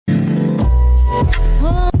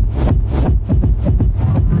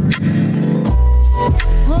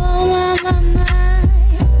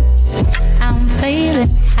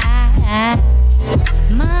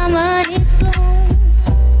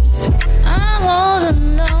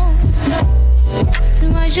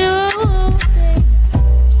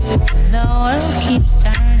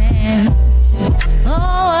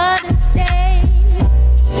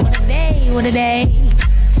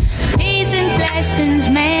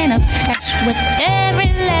been attached with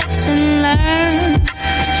every lesson learned.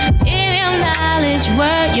 If your knowledge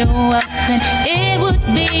were your wealth, then it would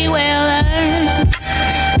be well earned.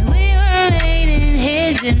 If we were made in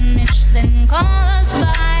His image, then call us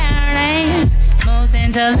by our names. Most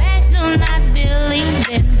intellects do not believe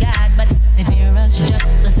in God, but they fear us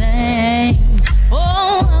just the same.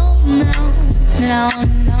 Oh, no, no,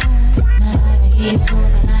 no. My life keeps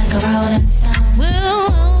moving like a rolling stone. Oh,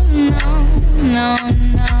 no, no,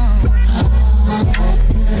 no. Oh, back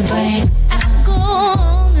to the break. I go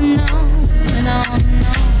on and on and on and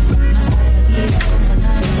on. My life keeps moving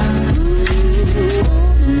like a rolling stone.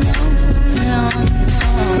 And on and on and on.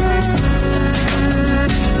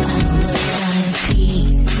 I was like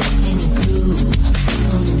peace in a groove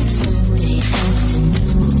on a Sunday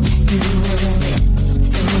afternoon. You were there,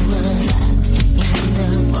 so was I. In the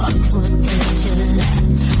park for July,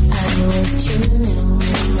 I was chilling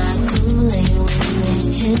with my Kool-Aid when Miss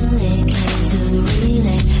Chili came to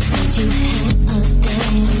relay that you had a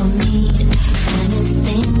thing for me, finest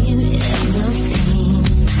thing you'd ever seen.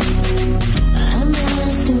 I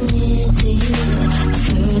must admit to you, I've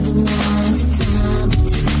heard the lines a time or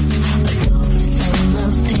two ago for some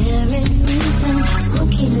apparent reason.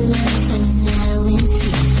 Monkey lights are now in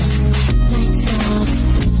season.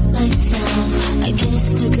 Lights off, I guess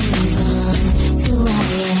the girl's on. So I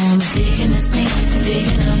am digging the scene,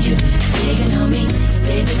 digging on you, digging on me.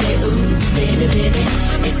 Baby, baby, ooh, baby, baby.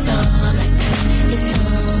 It's on like that, it's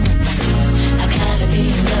on like that. I gotta be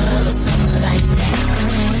in love with someone like that.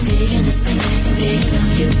 I'm digging the scene, digging on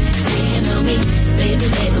you, digging on me. Baby,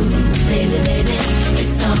 baby, ooh, baby, baby.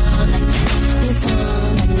 It's on like that, it's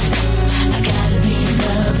on like that. I gotta be in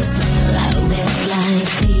love with someone like that. Fly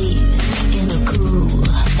deep in a cool,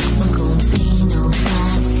 Moncomino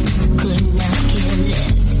vibes. Could not care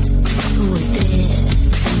less. Who was there?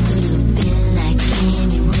 Could have been like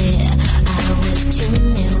anywhere. I was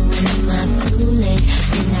chilling with my Kool-Aid,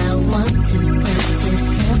 and I want to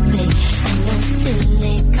participate. Ain't no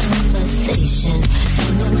silly conversation,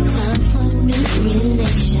 ain't no time for new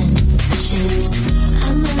relationships. I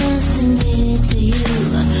must admit to you,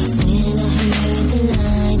 when I heard the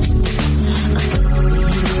line you do, although it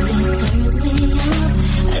really turns me on,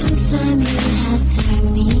 this time you have turned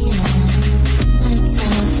me on.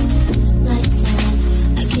 Lights off,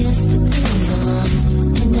 I guess the girl's on,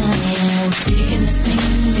 and I am digging the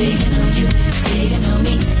scene, digging on you, digging on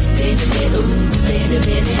me. Baby, baby, ooh, baby,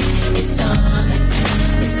 baby. It's on like that,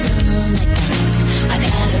 it's on like that. I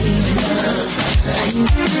gotta be in love like that.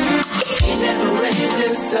 Ain't never raised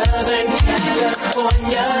in Southern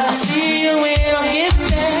California. I'll see you when I get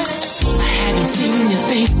there. I haven't seen your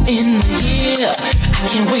face in a year. I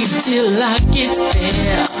can't wait till I get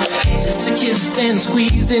there. Just a kiss and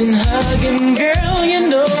squeeze and hug, and girl, you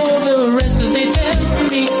know the rest, 'cause they tell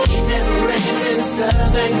me ain't never raised in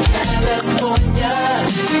Southern California.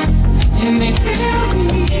 And they tell me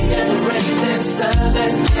ain't never raised in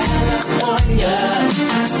Southern California.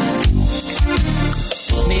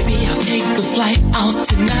 Maybe I'll take a flight out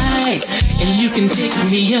tonight, and you can pick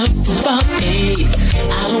me up about 8.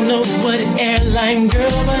 I don't know what airline,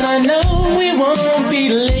 girl, but I know we won't be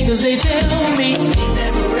late, 'cause they tell me ain't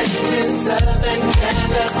never raised in Southern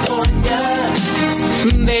California.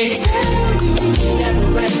 They tell me ain't never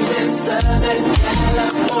raised in Southern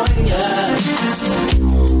California.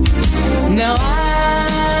 Now I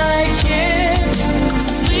can't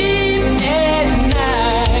sleep at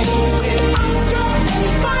night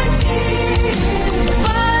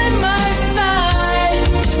by my side.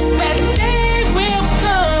 That day will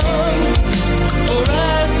come for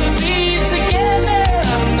us to be together.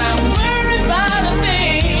 I'm not worried about a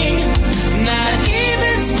thing, not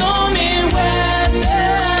even stormy weather.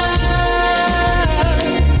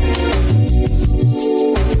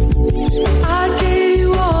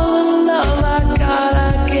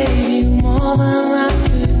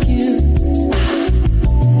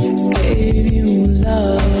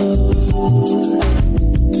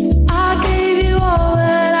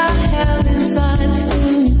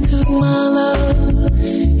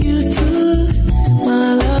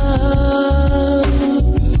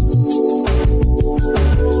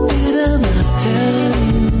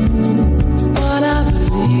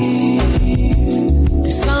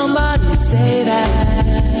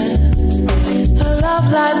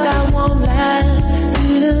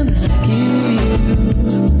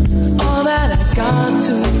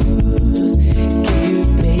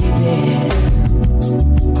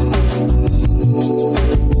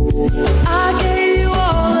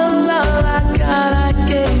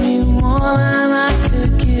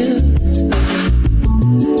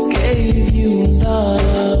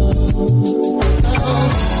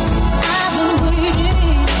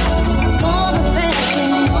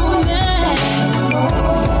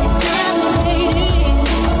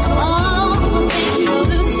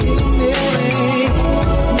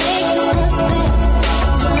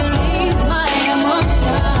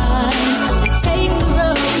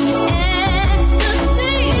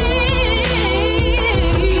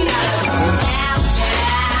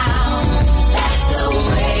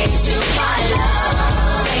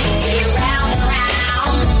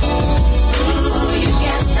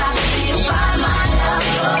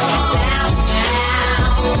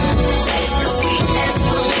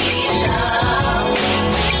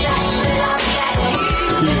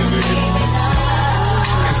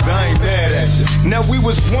 Now we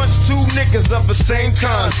was once two niggas of the same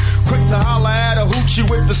kind, quick to holler at a hoochie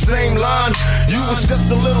with the same line. You was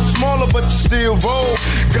just a little smaller, but you still roll.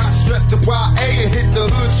 Got stressed to YA and hit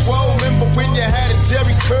the hood swole. Remember when you had a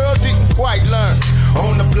Jerry curl, didn't quite learn.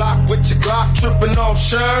 On the block with your Glock, tripping off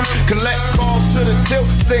Sherm. Collect calls to the tilt,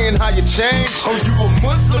 saying how you changed. Oh, you a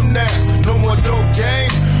Muslim now, no more dope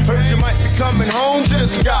game. Heard you might be coming home,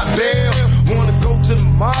 just got bail. Wanna go to the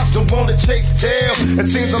mosque, don't wanna chase tail. It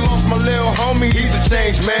seems I lost my little homie, he's a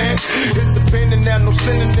changed man. Independent now, no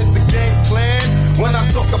sinning is the game plan. When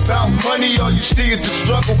I talk about money, all you see is the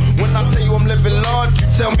struggle. When I tell you I'm living large, you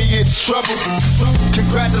tell me it's trouble.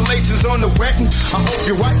 Congratulations on the wedding. I hope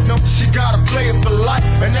your wife knows she gotta play it for life,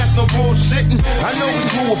 and that's no bullshitting. I know we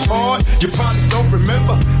grew apart, you probably don't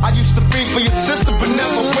remember. I used to feed for your sister, but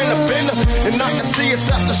never win a bender. And I can see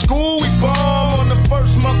us after school, we bomb on the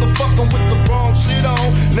first motherfucker with the wrong shit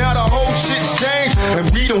on. Now the whole shit's changed, and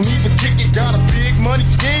we don't even kick it. Got a big money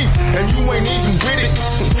scheme, and you ain't even with it.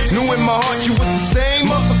 Knew in my heart you was the same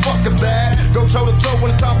motherfucker that go toe to toe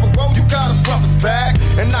when it's time for road. You got a brother's back,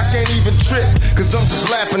 and I can't even trip, cause I'm just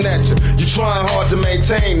laughing at you. You trying hard to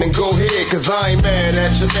maintain, then go ahead, cause I ain't mad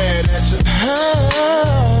at you, mad at you.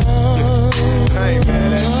 I ain't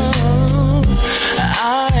mad at you.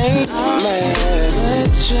 I ain't mad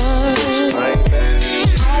at you. I ain't mad at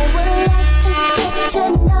you. I would like to get to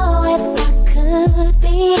know if I could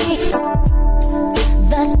be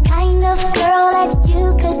the kind of girl that you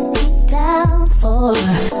could be down for.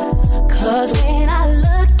 Cause when I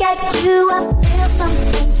look at you, I feel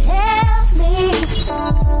something tell me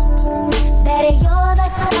that you're the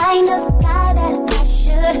kind of guy that I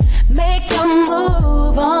should make a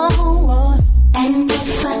move on. And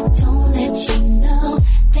if I don't let you know,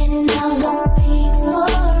 then I won't be for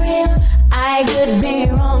real. I could be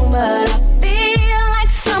wrong, but I feel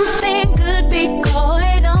like something could be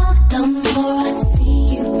going on. The more I see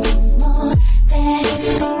you, the more that it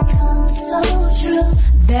becomes so true.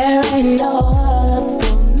 There ain't no other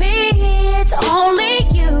for me, it's only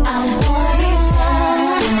you. I wanna be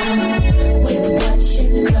down with what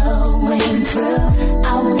you're going through. I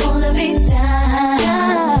wanna be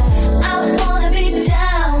down. I wanna be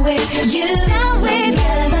down with you. Down with you.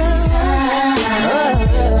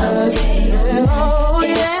 Oh,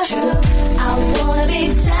 yeah. It's true. I wanna be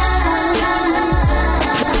down.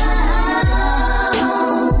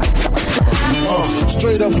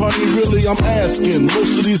 Straight up, honey, really, I'm asking.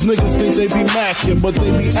 Most of these niggas think they be macking, but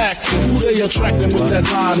they be acting. Who they attracting with that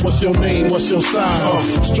line? What's your name? What's your sign?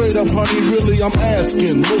 Straight up, honey, really, I'm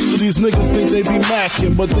asking. Most of these niggas think they be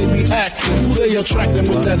macking, but they be acting. Who they attracting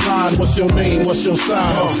with that line? What's your name? What's your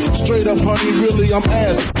sign? Straight up, honey, really, I'm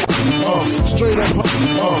asking. Straight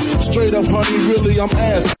up, honey, really, I'm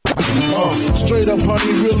asking. Straight up,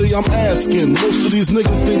 honey, really, I'm asking. Most of these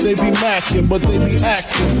niggas think they be macking, but they be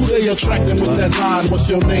acting. Who they attracting with that line? What's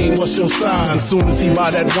your name? What's your sign? As soon as he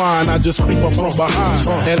buy that wine, I just creep up from behind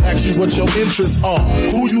and ask you what your interests are.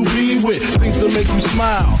 Who you be with? Things to make you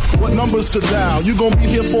smile. What numbers to dial? You gon' be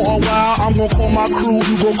here for a while. I'm gon' call my crew.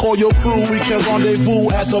 You gon' call your crew. We can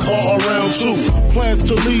rendezvous at the bar around 2. Plans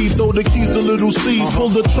to leave, throw the keys to little C's. Pull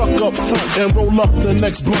the truck up front and roll up the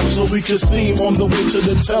next blunt so we can steam on the way to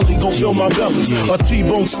the telly. Gon' fill my belly. A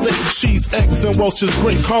T-bone steak, cheese, eggs, and Welch's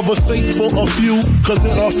grape. Conversate for a few, cause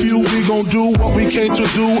in a few we gon' do what we came to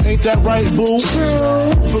do. Ain't that right, boo?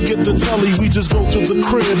 Forget the telly, we just go to the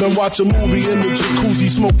crib and watch a movie in the jacuzzi.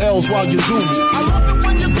 Smoke L's while you do me. I love it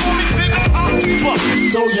when you call me Big Pop.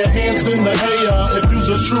 Throw your hands in the air if you's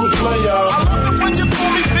a true player. I love it when you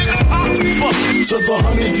call me Big Pop. To the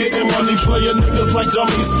honeys getting money, playing niggas like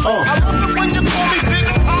dummies. I love it when you call me Big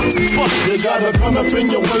Pop. You got a gun up in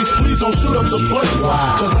your waist, please don't shoot up the place.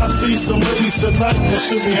 Cause I see some ladies tonight that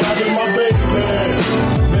should be having my baby.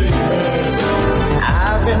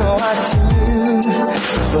 I've been watching you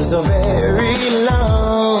for so very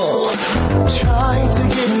long, trying to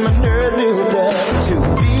get my nerve built up to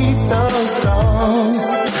be so strong.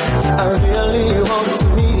 I really want to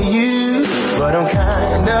meet you, but I'm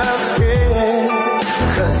kind of scared,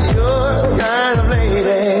 cause you're the kind of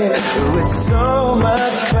lady with so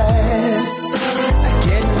much class. I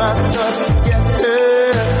get my thoughts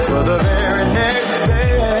together for the very next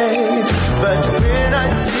day, but when I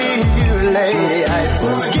see you, lady, I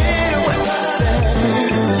forget what I said.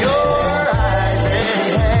 Your eyes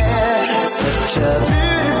and hair, such a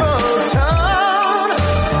beautiful tone.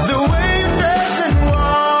 The way you dress and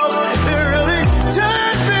walk, it really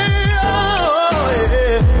turns me on.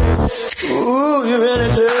 Yeah. Ooh, you really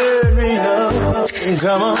turn me on.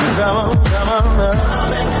 Come on, come on, come on.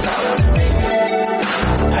 Come and talk to me.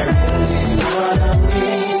 I really wanna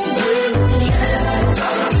meet you. Can I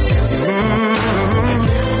talk to you?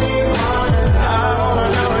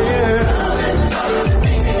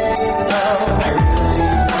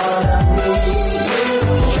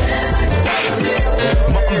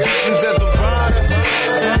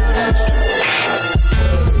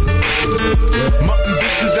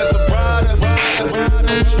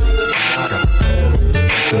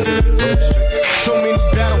 So many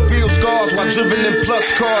battlefield scars while driven in plus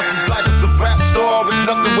cars. This life is a rap star. It's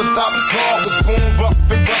nothing without car. Was born rough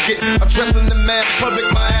and rugged. Addressing the man public.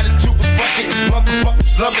 My attitude was fucking. These motherfuckers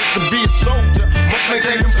love it to be a soldier. Must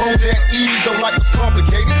maintain composure and ease. Don't like it's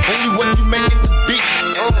complicated. Only what you make it to be.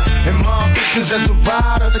 And my ambitions as a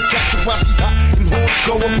rider. The catch her while she hot and horns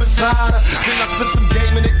go up inside her. Then I spit some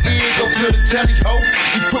game in the ear. Go to the telly ho.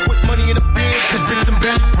 He put with money in the bin. Cause bitch I'm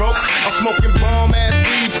belly broke. I'm smoking bomb ass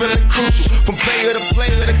weed. Feeling crucial. From player to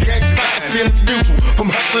player. The game's fine. Feeling mutual. From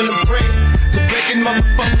hustling and praying to begging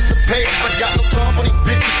motherfuckers to pay. I got no time for these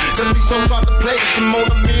bitches. Cause we so hard to play. Some on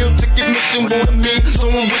a meal. Ticket mission. Want a meal.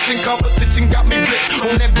 Someone wishing competition got me rich.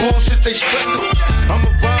 On that bullshit they stressing. I'm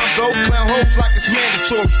a rhyme though. Clown hoes like it's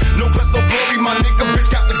mandatory. No plus no glory. My nigga bitch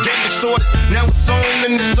got the game distorted. Now it's on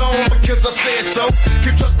and it's on because I said so.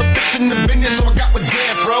 Can't trust the bitch in the business, so I got with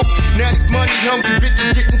damn bro. Now these money hungry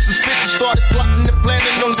bitches getting suspicious. Started plotting and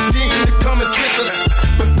planning on the scheme to come and trick us.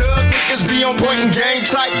 But thug niggas be on point and game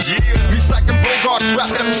tight. Recycling Bogarts,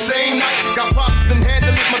 rapping up the same night. Got problems and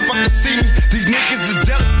handle it, motherfuckers see me. These niggas is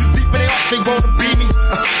jealous, too deep in their heart, they wanna be me.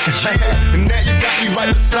 And now you got me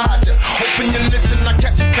right beside you. Hoping you listen, I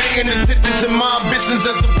catch you paying attention to my ambitions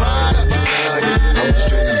as a rider. I'm a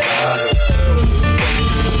straight rider.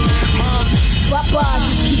 Papa,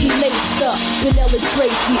 keep me laced up. Vanilla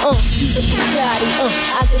Tracy, Caesar Bugatti,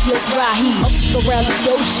 Isaac Mizrahi. Around the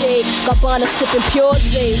Dolce, Gabbana sipping Pure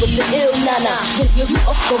J with the ill nana. Then you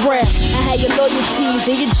off around. I had your loyalties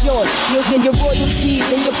in your joint. You'll get your royalties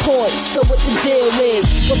and your points. So what the deal is?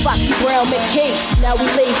 With Foxy Brown make cakes. Now we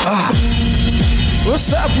lace.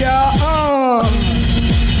 What's up, y'all?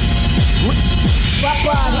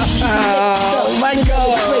 Papa, keep me laced up. Oh my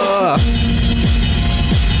God.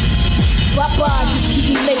 Papa, just keep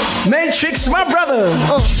me laced. Matrix, my brother.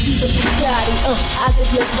 Caesar Bugatti, Isaac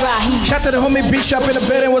Mizrahi. Shout to the homie Bishop in the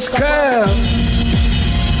building. What's good?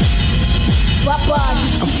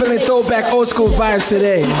 I'm feeling throwback old school vibes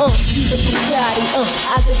today. Caesar Bugatti,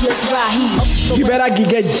 Isaac Mizrahi. You better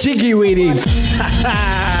get jiggy with it.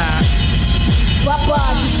 Papa,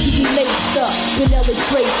 just keep me laced up. Vanilla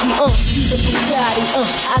Tracy, Caesar Bugatti,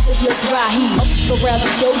 Isaac Mizrahi. Around the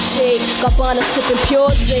Dolce, Gabbana sipping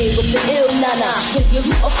Pure J with the ill nana. Then you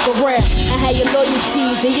off around. I had your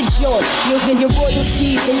loyalties in your joint. You'll get your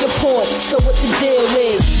royalties and your points. So what the deal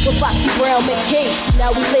is? With Foxy Brown make cakes. Now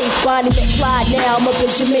we lace Bonnie McFly. Now I'm up in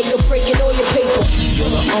Jamaica breaking all your paper. You're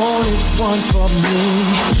the only one for me.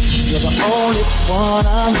 You're the only one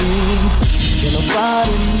I need. Can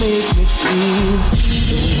nobody make me feel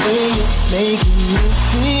the way you're making me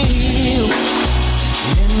feel?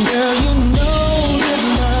 And girl, you know this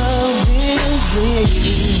love is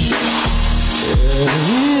real.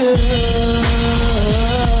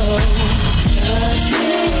 Touch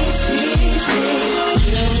me, tease me,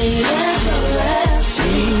 feel me like the rest.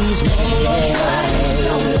 Tease me,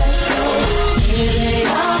 don't let go. Baby,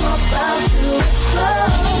 I'm about to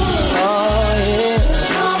explode. Oh yeah.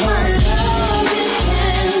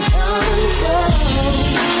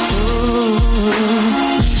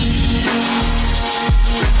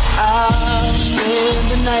 I'll spend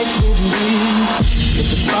the night with you. If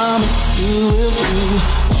I promise you will do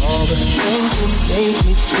all the things that make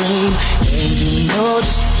me dream, and you know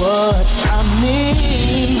just what I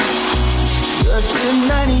mean. Cause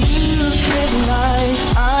tonight you feel like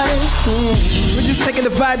ice cream. We're just taking the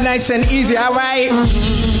vibe nice and easy, alright? I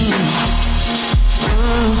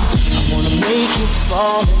wanna make you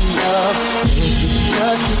fall in love, make you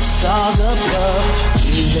touch the stars above.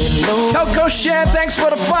 Coco Shan, thanks for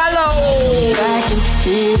the follow. Back and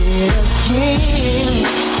did it again.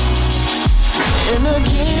 And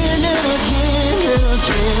again and again and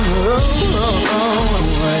again. Oh.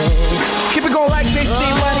 Keep it going like this,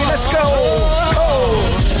 D-Money. Let's go.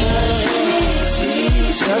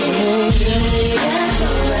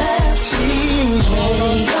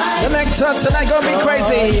 The next song tonight gonna be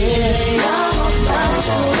crazy.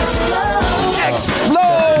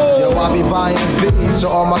 Explode. Yo, I be buying V's to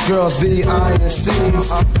all my girls,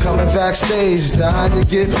 V-I-N-C's. Coming backstage, dying to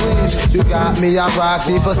get pleased. You got me, I rock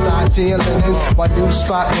the Versace and linen. While you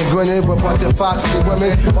slotting, grinning with a bunch of foxy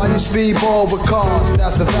women. While you speedball with cars,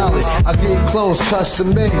 that's the valley. I get clothes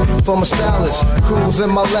custom made from a stylist. Cruise in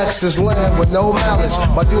my Lexus land with no malice.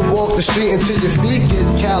 While you walk the street until your feet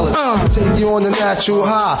get callous. Take you on the natural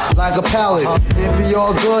high like a pallet. It be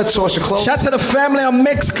all good, toss your clothes. Shout to the family on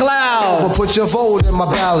Mixcloud. Put your vote in my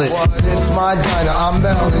ballot. But it's my diner, I'm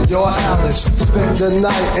Melvin, you're Alice. Spend the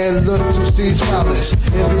night and look to see palace.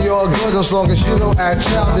 It'll be all good as long as you don't act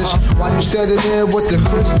childish. While you standing there with the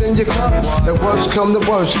crisp in your cup, the worst come to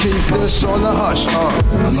worst, keep this on the hush. I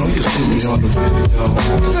know you see me on the video.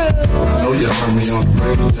 I know you heard me on the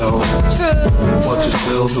radio. But you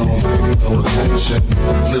still don't pay no attention.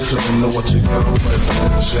 Listening to what your girlfriend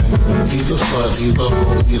mentioned. He's a slut, he's a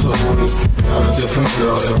hoe, he's a freak. Got a different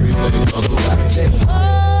girl every day, otherwise.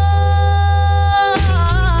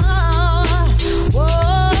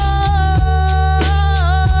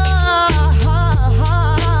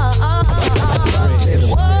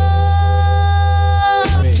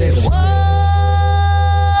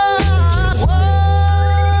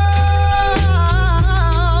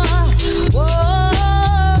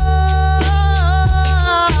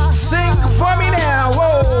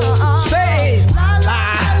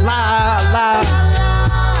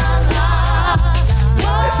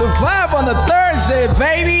 On the Thursday,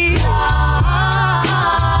 baby.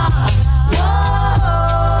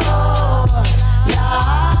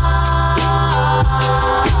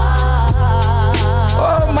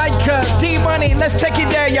 Oh my God, D-Money, let's take it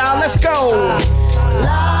there, y'all. Let's go.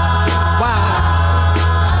 Wow.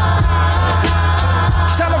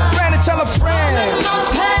 Tell a friend and tell a friend.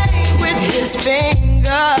 With his fingers,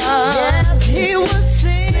 yes, he was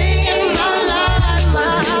singing my life,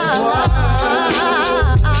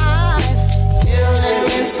 killing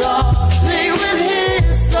me softly with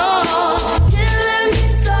his song, killing me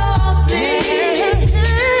softly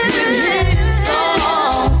with his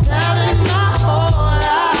song, telling my whole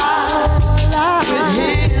life with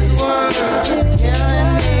his words,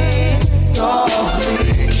 killing me softly.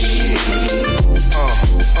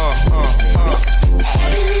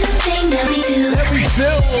 Every little thing that we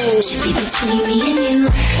do should be between me and you.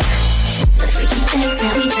 The freaky things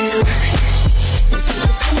that we do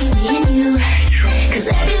between me and you. Cause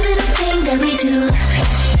every little thing that we do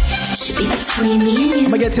should be between me and you.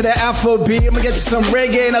 I'm gonna get to that Afro beat. I'm gonna get to some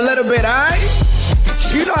reggae in a little bit, alright?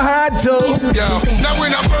 You know how I do. Yo, now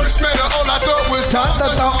when I first met her, all I thought was like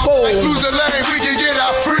lose a lane, we can get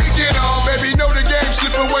our freaking on. Baby, know the game,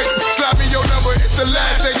 slip away. Slap me your number, it's the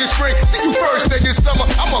last day in spring. See you first day in summer.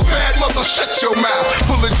 I'm a bad mother, shut your mouth.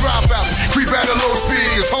 Pull a drop out, creep at a low speed.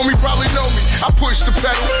 Cause homie probably know me. I push the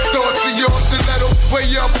pedal, thought to your stiletto.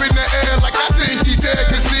 Way up in the air like I think he's there.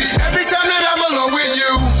 Cause see, every time that I'm alone with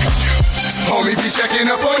you, homie be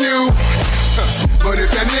checking up on you. But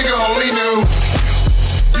if that nigga only knew,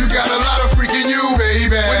 you got a lot of freaking you,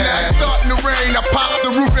 baby. When that's starting to rain, I pop the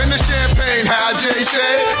roof in the champagne. How Jay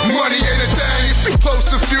said, money ain't a thing. It's been close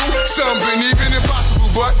to few. Some been even impossible,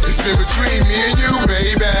 but it's been between me and you,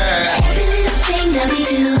 baby. Every little thing that we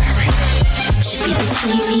do should be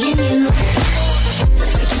between me and you. The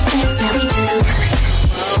freaky things that we do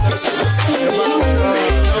should be between me and you.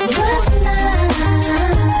 What's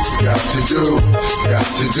Got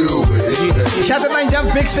to do with it. Shout out to Young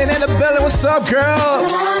Vixen in the building. What's up, girl?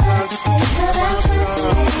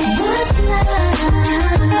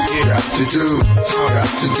 Got to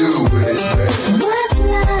do with it, baby. What's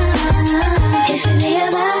love? It should be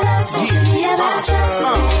about us. It should be about us.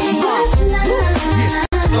 What's love?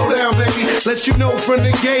 Slow down, baby. Let you know from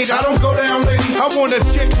the gate, I don't go down, lady. I want a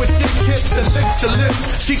chick with thick hips and lips to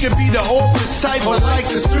lips. She can be the office type, but like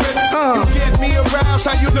the strip. You get me aroused,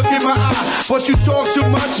 how you look in my eye. But you talk too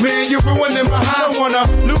much, man, you're ruining my high. I don't wanna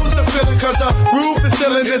lose the feeling, cause the roof is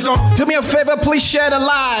still in this on. Do me a favor, please share the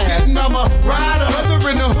live. And I'm a rider, whether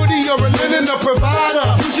in a hoodie or a linen, a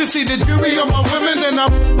provider. You should see the jury on my women, and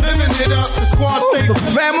I'm living it up. The squad stays. The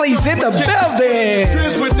family's in the building.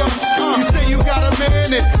 With us. You say you got a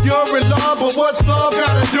man and you're in love, but what's love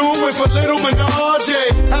gotta do with a little menage?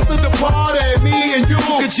 After the party, me and you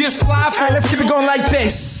could just slide. Alright, let's keep it going like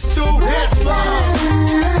this. That's love.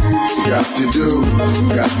 Got to do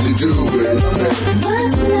with it, baby.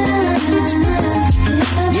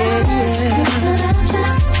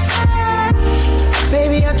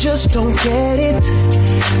 Baby, I just don't get it.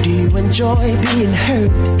 Do you enjoy being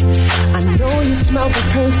hurt? I know you smell the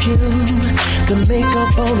perfume, the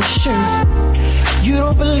makeup on the shirt. You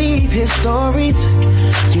don't believe his stories.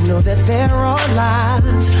 You know that there are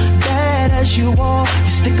lies. Bad as you are, you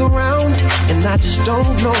stick around, and I just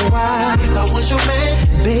don't know why. If I was your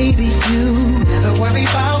man, baby, you never worry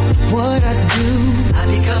about what I do. I'll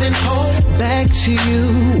be coming home back to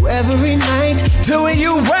you every night, doing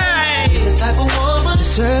you right. The type of woman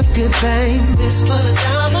deserve good things. This for the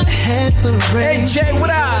diamond, head for the ring. Hey Jay, what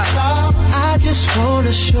up? I just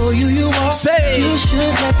wanna show you you are. Say. You should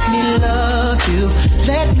let me love you.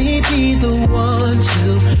 Let me be the one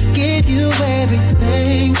to give you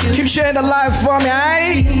everything you keep sharing the live for me,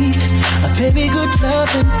 aight? a very good love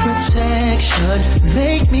and protection.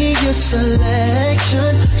 Make me your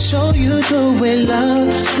selection. Show you the way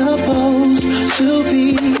love's supposed to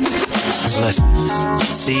be. Listen.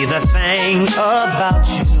 See the thing about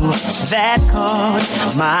you that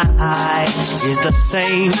caught my eye is the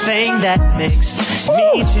same thing that makes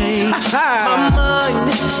me change my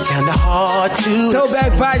mind. Kinda hard to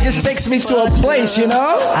Throwback vibe just takes me to a place, you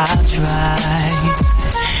know? I'll try.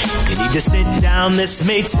 You need to sit down, this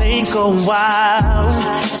may take a while.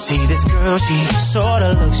 See this girl, she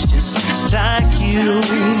sorta looks just like you.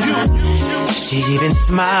 She even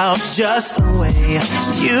smiles just the way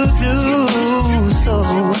you do. So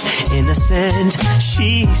innocent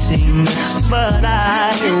she seemed, but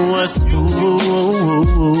I was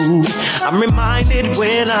fooled. I'm reminded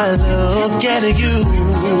when I look at you,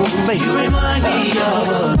 but you remind me of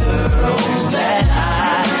a girl that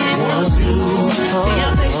I once knew. See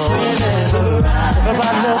your face whenever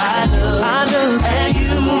I look, and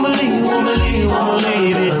you won't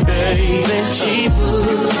believe it, baby. She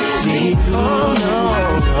puts me through, no.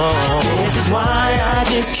 This is why I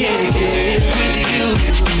just can't get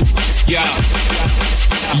with you. Yeah.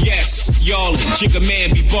 Yes, y'all, jigga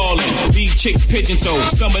man be ballin'. Leave chicks pigeon toed,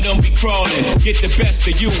 some of them be crawling. Get the best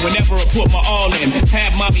of you whenever I put my all in.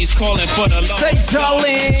 Have mommies calling for the love. Say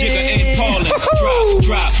darling. Jigga and Paulin'.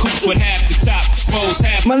 Drop, coops with half the top, expose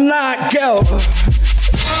half. Monaco.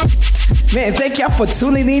 Man, thank y'all for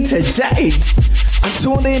tuning in today. I'm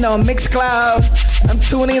tuning in on Mixcloud. I'm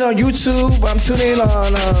tuning in on YouTube. I'm tuning in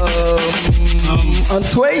on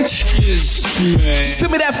Twitch. Yes, man. Just do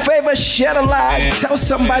me that favor, share the live. Yeah. Tell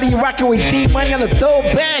somebody you're rocking with D-Money on the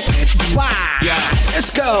throwback. Bye. Yeah.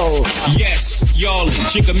 Let's go. Yes, y'all,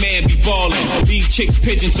 jigga man be ballin'. Leave chicks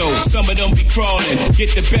pigeon toed, some of them be crawling.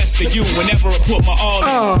 Get the best of you whenever I put my all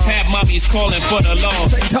in. Have mommies calling for the law.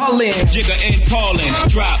 Say darling. Jigga and Paulin'.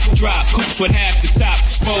 Drop, coops with half the top,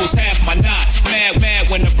 expose half my knot.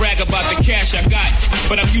 Mad when I brag about the cash I got,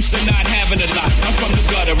 but I'm used to not having a lot. I'm from the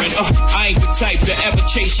gutter and I ain't the type to ever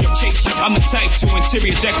chase you. I'm the type to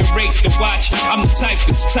interior decorate the watch. I'm the type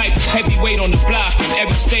that's type heavyweight on the block in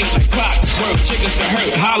every state like clock. Work chickens to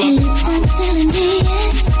hurt, holla. Your lips are telling me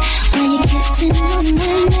yes, while you're kissing on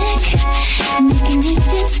my neck, making me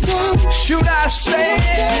feel so. Should I say?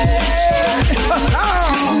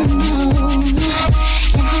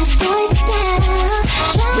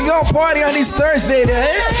 We gonna party on this Thursday,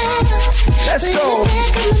 then. Let's go.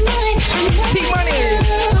 D-Money.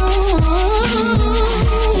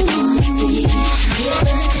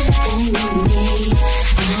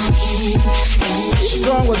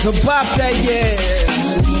 Song was a bop that year.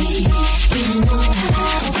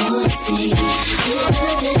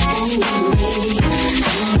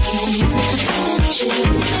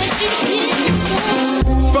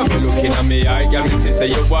 From you looking at me, I can see say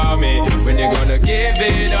you want me. When you gonna give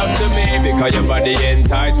it up to me? Because your body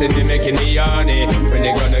enticing me, making me horny. When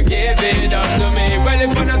you gonna give it up to me? Well,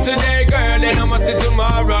 if not today, girl, then I must see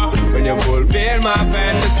tomorrow. When you fulfill my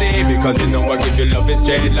fantasy, because you know I give you love it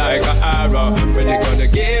straight like an arrow. When you gonna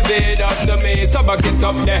give it up to me? So back it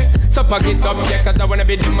up there, so pack it up there. Cause I wanna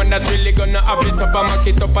be the man that's really gonna have it up and mock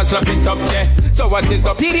it up and slap it up there. So what is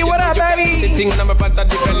up? Didi, what up, baby? Sitting on my pants and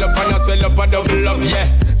develop and I swell up and double up, yeah.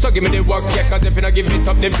 So give me the work, yeah, cause if you don't give it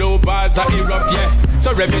up, the blue bars are erupt, yeah.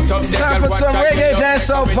 So rev it up, it's time for some reggae dance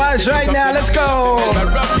so fast right now, let's go.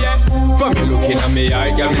 From you looking at me, I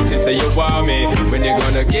can say you want me. When you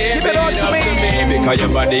gonna give it up to me? Because your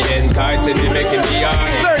body enticing me, making me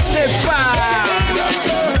horny. Thursday fire.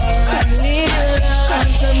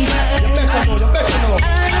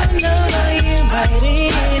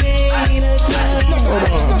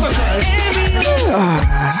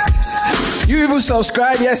 You people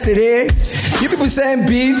subscribed yesterday. You people send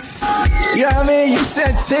beats. You know what I mean? You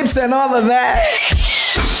sent tips and all of that.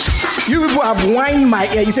 You people have whined my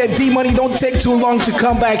ear. You said D-Money don't take too long to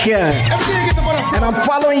come back here. And I'm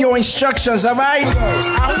following your instructions, all right?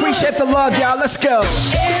 I appreciate the love, y'all. Let's go.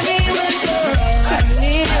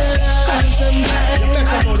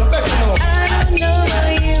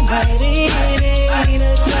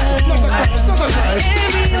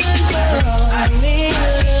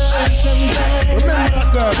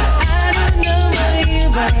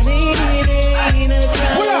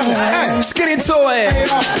 Let's get into it.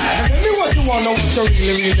 Tell me what you want to know, what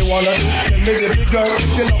you really wanna do. Tell me, baby girl,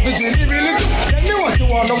 your love is really, really good. Tell me what you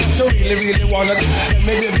wanna, what you really, really wanna do. Tell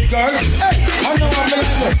me, baby girl, hey, I know I'm gonna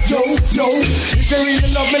yo, yo. If you really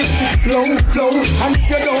love me, let me blow, blow. And if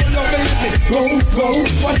you don't love me, let me go, go.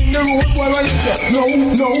 What in the road, boy, I let you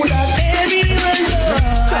know that. Baby, when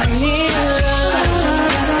I need love.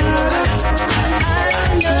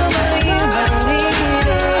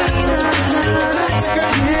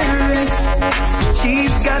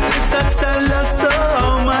 She's got the touch I love so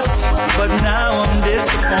much, but now I'm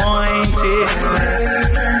disappointed.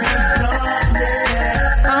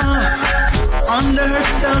 Under her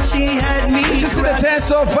spell, she had me. Just in the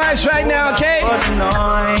dance off vibes right now, okay? Was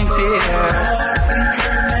anointed.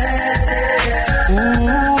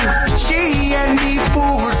 Ooh, she had me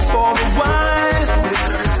fooled for a while,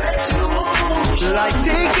 like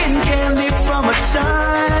taking candy from a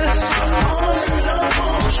child.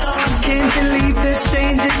 Can't believe the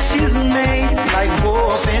changes she's made, like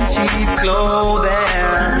wolf and cheap clothing.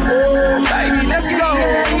 Oh, baby, let's go.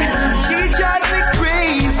 She drives me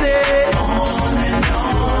crazy,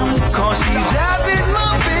 cause she's having my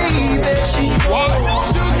baby. She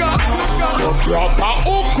the proper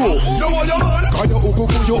uku. You want your man? Can you uku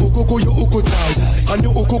tight. And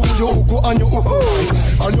you uku, and you uku right.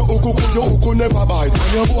 And you uku never bite.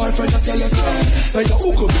 And your boyfriend tell you say you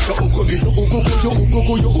uku bit, you uku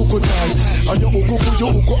tight. And you uku,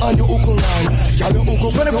 and you uku right. Can you uku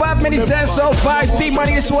 25 minutes dance so vibes.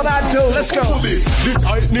 D-Money is what I do. Let's go. The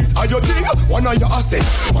tightness of your thing, one of your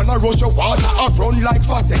assets. When I rush your water, I run like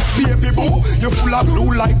faucet. Baby boo, you full of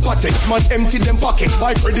blue like patek. Man empty them pockets,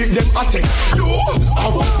 I predict them attack. You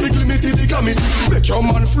have a big limity, big amity. Make your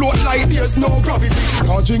man float like there's no gravity.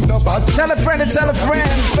 Can't drink the bad. Tell a friend and tell a friend.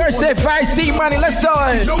 Thursday vibes, D-Money, let's do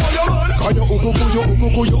it. You want your man? Can you uku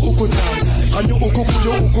tight. And you uku,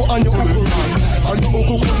 and you uku right. And you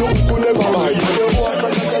uku never bite.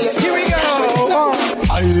 Here we go.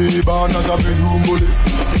 I born as a bedroom bully.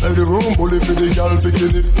 Bedroom bully for the girl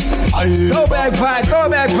picking it. Throwback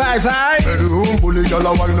vibes, alright? Bedroom bully, girl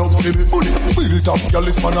a wind up to me. Bully, built up, girl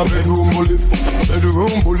is man a bedroom bully.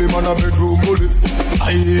 Bedroom bully, man a bedroom bully.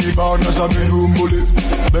 I born as a bedroom bully.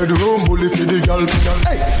 Bedroom bully for the girl picking.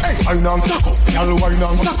 Hey, wine and taco, girl wine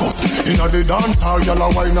and taco. Inna the dance hall, girl a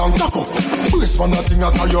wine and taco. Brace man a thing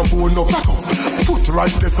at your phone no crack up. Foot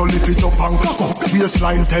right there so lift it up and crack up.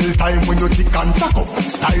 Baseline tell time when you tick and taco.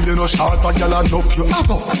 Style in a short a girl and up you have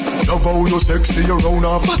up. Love how you sexy, you round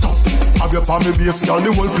and fat up. Have your family base, girl,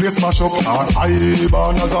 the whole place mash up. And I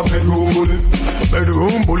born as a bedroom bully.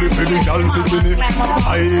 Bedroom bully for the girl picking it.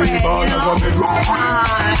 I born as a bedroom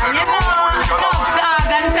bully.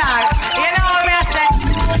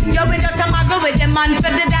 You been just a muggle with the man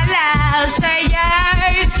for the dollars. Say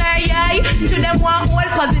yay, to them one whole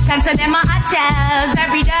position, so them a hotels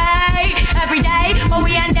every day. But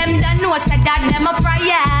we and them done know said that them a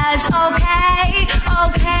friars. Okay.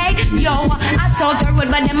 Yo, I told her wood,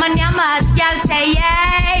 but them a nyamas. Girl say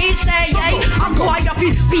yay. I'm boy of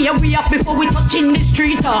it, fear we up before we touch in the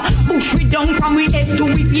street. Push we down from we head to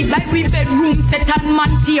we feet like we bedroom set and man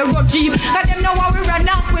tear a jeep. Cause them know how we run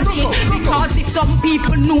off with it. Because if some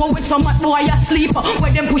people know where some boy asleep,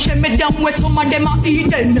 where them pushing me down, where some of them are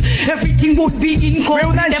eating, everything would be in court.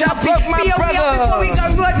 Real nice job, my brother. Before we go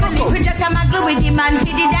road, we just a muggle with the man for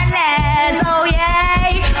the dollars. Oh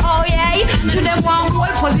yay, to them one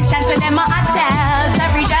whole position, so them a hotels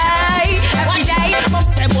every day.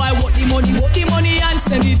 Say boy, what the money and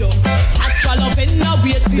send it down. Actual love and now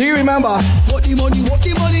wait. Do you remember? What the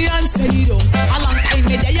money and send it down. A long time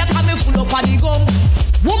me there, you coming full up of the gum.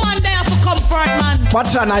 Woman there for comfort, man.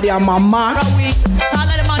 Patra na their mama.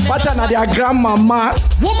 Patra na their grandmama.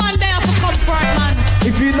 Woman there for comfort, man.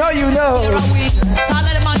 If you know, you know.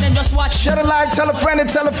 Just watch. Shut a live, tell a friend and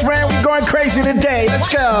tell a friend. We're going crazy today. Let's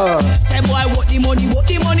go. Say boy, what the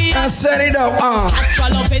money and set it up.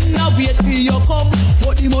 Actual love and now wait till you come.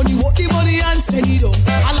 What the money and send it up.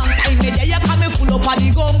 A long time me there, you coming full up of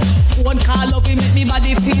the gum. Phone call love, it make me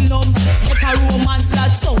body feel numb. Make a romance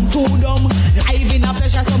that sound too dumb. Live in a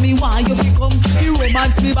pleasure, so me want you to come. You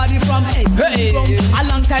romance me body from head to drum. A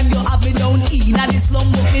long time you have me down in a the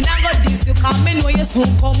slum, but me not got this. You come me know you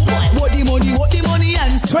soon come. What the money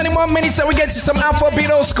and 20 more minutes and we get to some Afrobeat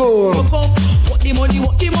old school. What the money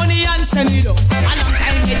and send it up. A long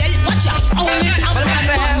time me there, watch out. Only time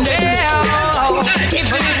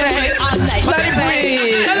let it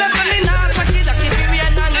breathe.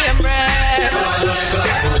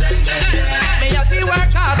 Me have to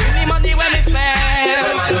work hard for me money when me spend.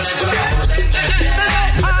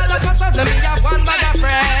 All of a sudden me have one bag of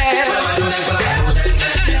bread.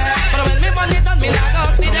 But when me money done, me not go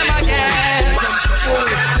see them again.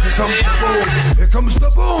 Here comes the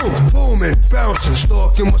boom. bouncing,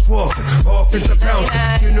 stalking what's walking, off into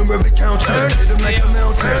bouncing. You know every counting, hit him like a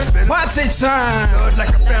mountain. What's it time? Blood like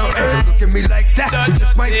a fountain. Look at me like that, you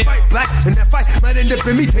just might fight black. And that fight might end up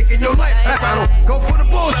in me taking your life. I don't go for the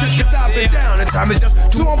bullshit, get up and down. And time is just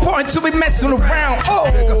too important to be messing around. Oh,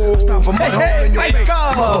 hey, my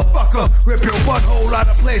God. Motherfucker, rip your butthole out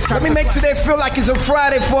of place. Let me make today feel like it's a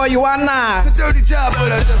Friday for you, or not? It's a dirty job,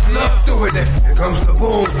 but I just love doing it. Here comes the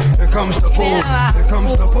boom, here comes the boom, here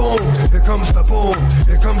comes the boom, here comes the boom,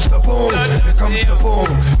 here comes the boom, here comes the boom,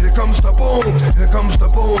 here comes the boom, here comes the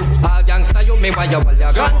boom. All gangsta you me vaya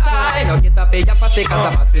vaya gangsta. No get a bella pati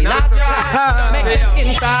casa fascinata. Make them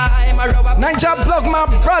skin time. Ninja Block, my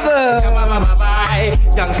brother.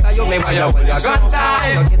 Gangsta you me vaya vaya gangsta.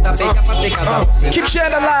 No get a bella pati casa fascinata. Keep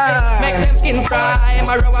sharing the light. Make them skin time. I'm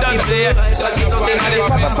living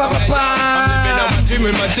on my dream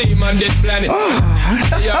with my team on this planet.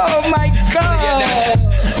 Oh my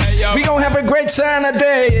God. We gonna have a great time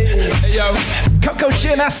today. Coco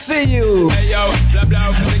Shin, I see you. Hey yo, blah blah,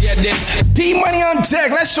 let me get this. D-Money on deck,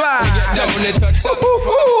 let's try.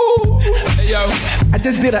 Hey yo, I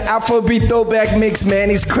just did an Afrobeat throwback mix, man.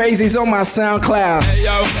 He's crazy. He's on my SoundCloud. Hey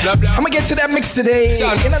yo, blah blah. I'm gonna get to that mix today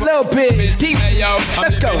in a little bit. Hey yo,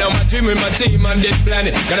 let's go. I'm living on my dream with my team on this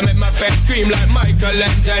planet. Gotta make my fans scream like Michael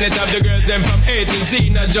and Janet. Have the girls them from A to Z,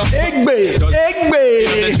 now jump. Egg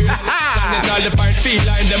All the fine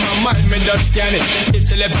feline, them on mind, me don't scan it. If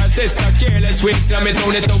she left her sister careless with slam it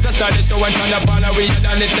on it out, I start the show and trying to follow we had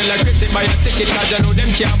done it. Tell her critic buy a ticket, cause you know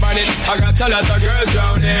them can't ban it. I got a lot of girls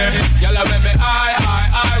down here. Y'all make me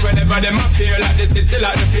I, whenever them appear like the city,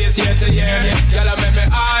 like the place year to year. Y'all make me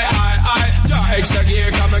I, draw extra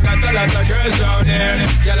gear, cause I got a lot of girls down here.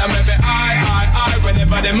 Y'all make me I,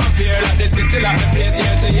 whenever them appear like the city, like the place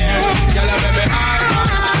year to year. Y'all make me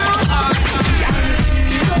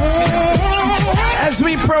As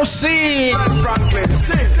we proceed, Franklin,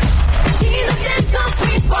 sing. She's a dancer,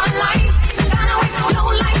 sweet for life. Gonna wake slow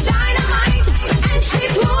like dynamite. And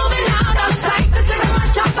she's moving out of sight. The chicken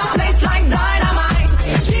mash up the place like dynamite.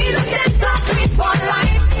 She's a dancer, sweet for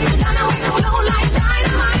life. Gonna wake slow like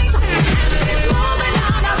dynamite. And she's moving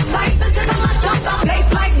out of sight. The chicken mash up the place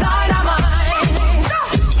like dynamite.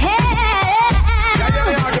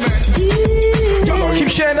 keep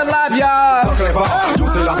sharing the live, y'all.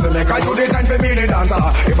 Make I do design for me the dancer.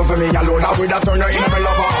 If for me alone, I would have turned you in a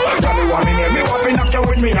lover. Tell me one in me, want to knock you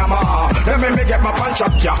with me, hammer. Let me get my punch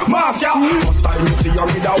up, yeah, mass, yeah. First time me see you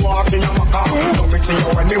with a walk in a maca. Now me see you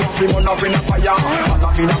when me walk in up in a fire. I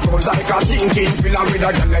love in a clothes like a thinking filler with a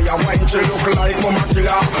girl ya wine, she look like mama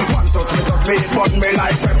killer. One touch me, burn me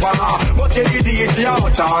like pepper. But you did it, you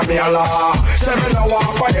out on me, Allah. Say me no walk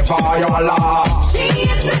for the fire, Allah. She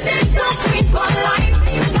is the dancer, sweet for life.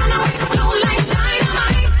 Gonna wake slow like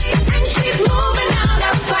dynamite. And she's moving out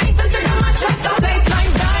of sight. The chicken mash up the place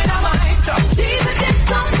like dynamite. She's a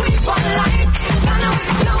dancer, sweet for life. Gonna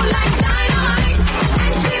wake slow like dynamite.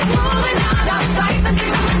 And she's moving out of sight. The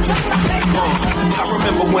chicken mash up the place like dynamite. I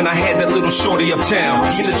remember when I had that little shorty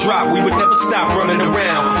uptown. In the drop, we would never stop running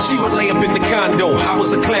around. She would lay up in the condo, I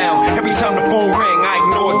was a clown. Every time the phone rang, I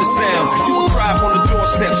ignored the sound. You would cry on the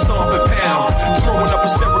doorstep, stomp and pound. Throwing up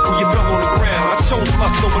hysterical, you fell on the ground. I told you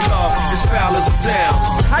lust over love, as foul as it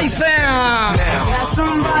sounds. How you sound? Now,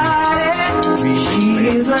 somebody, she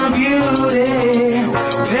is a beauty,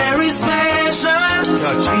 very special,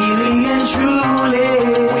 really and truly.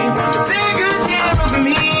 Take good care of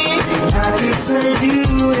me, like it's a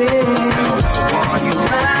duty. Want you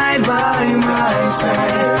right by my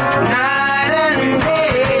side, night and day.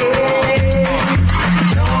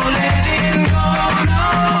 Don't let it go, no,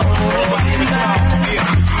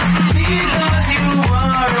 because you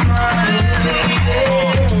are my lady.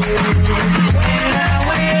 When I'm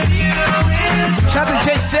with you, it's Shout out to J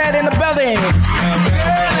Sad in the building.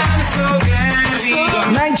 girl, I'm so guaranteed.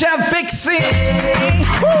 Ninja Fixing.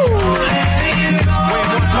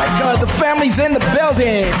 My God, the family's in the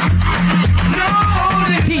building.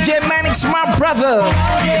 DJ Mannix, my brother.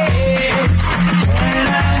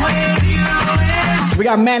 We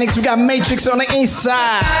got Mannix, we got Matrix on the east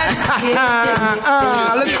side.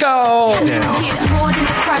 Let's go. It's more than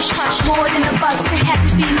a crush, more than a buzz. It had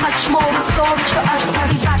to be much more in storage for us.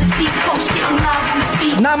 We gotta see folks getting loud on the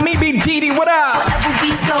speed. Now me be Didi, what up? Wherever we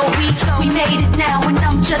go, we made it now. And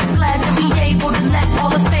I'm just glad to be able to let all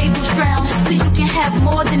the fables drown. So you can have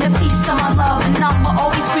more than a piece of my love. And I'ma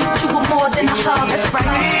always greet you with more than a hug. That's right.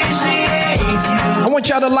 I want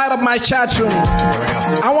y'all to light up my chat room.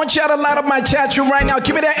 I want y'all to light up my chat room right now.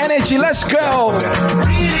 Give me that energy. Let's go.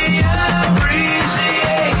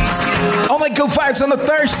 On only good vibes on a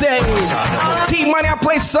Thursday. T-Money, I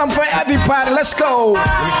play something for everybody. Let's go. Let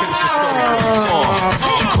me finish the story.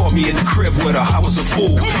 She caught me in the crib with her. I was a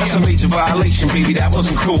fool. That's a major violation, baby. That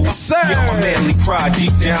wasn't cool. Sir. Yo, my manly pride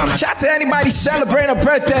deep down. Shout to anybody celebrating a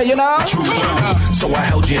birthday, you know? True. So I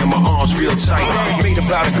held you in my arms real tight. Made a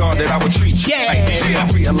vow to God that I would treat you tight. See, I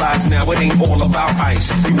realize now it ain't all about ice.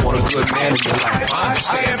 You want a good man in your life. I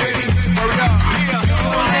understand, baby.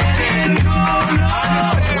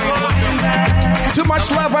 Too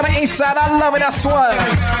much love on the inside. I love it. That's what.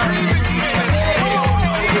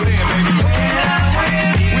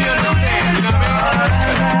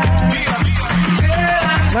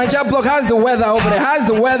 Niger Block, how's the weather over there? How's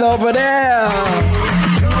the weather over there?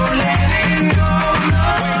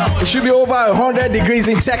 It should be over 100 degrees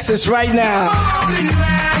in Texas right now. I've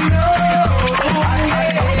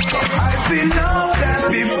seen no dance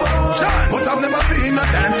before, but I've never seen a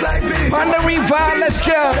dance like this. On the river, let's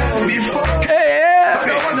go. Hey,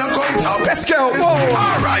 let's go. Whoa.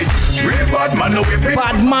 All right. Real bad man, no whipping.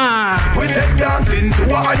 Bad man. We take dancing to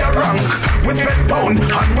a higher rank. With pen pound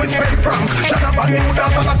and with pen franc. Shut up and new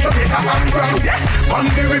dance and Jamaica and ground. Yeah. On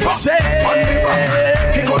the river, on the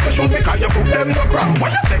bank. He goes to shoot because you put them no ground. What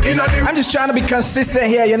you taking on the... I'm just trying to be consistent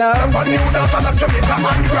here, you know. On new dance and Jamaica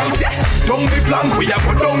and ground. Yeah. Down the flank, we have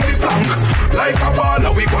go down the flank. Like a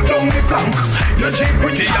baller, we go down the flank. You're cheap,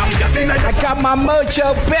 pretty young, getting a... I got my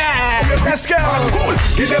mojo back. Let's go. Cool.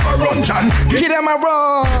 Give them a run, John. Give them a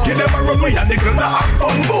run. Give them a run, we and the girl that have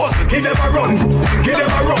fun both. Give them a run. Give them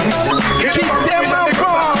a run. Give them a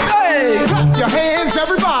run. Hey. Clap your hands,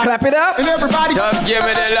 everybody. Clap it up. And everybody. Just give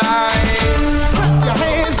me the line. Clap your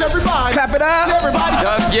hands, everybody. Clap it up. And everybody.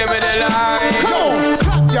 Just give me the line. Come on.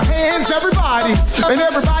 Clap your hands, everybody. And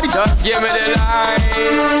everybody. Just give me the line.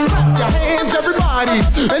 Clap your hands, everybody.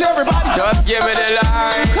 And everybody. Just give me the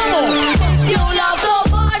line. Come on. You love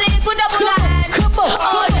somebody, put up a line. Come on.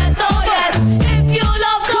 Oh yes, oh yes. If you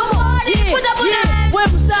love somebody, put up a line.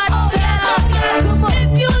 Website. Oh yes, come on.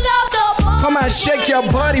 If you love somebody, Come on, shake your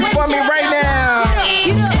body for me right now. If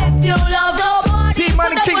you love somebody,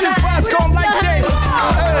 T-Money, kick this box going like this.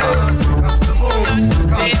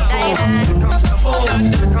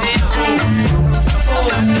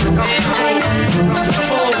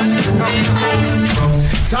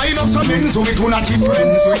 Sign up some men so we do not be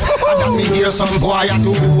friends with. And that me hear some boy or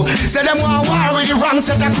two. Say them want war with the wrong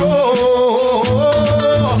set of crow.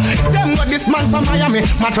 Them got this man from Miami,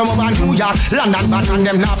 man from over New York, London, but and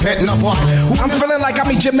them not pet no boy. I'm feeling like I'm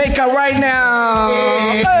in Jamaica right now.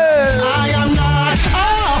 Hey. I am not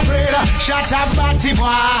afraid. Shut up, batty boy.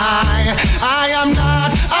 I am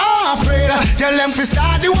not afraid. Tell them to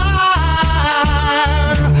start the war.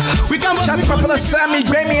 We can Shots popular Sammy,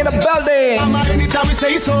 Grammy in the building. Anytime we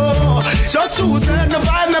say so, just to turn the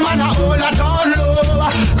vibe, the man a hold it all low.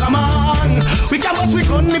 Come on, we can bust we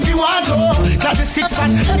gun if you want to. Class is 6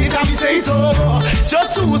 pack, anytime we say so,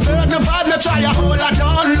 just to turn the vibe, the try a hold it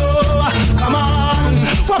all low. Come on,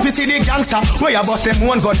 what we see the gangster, where you bust them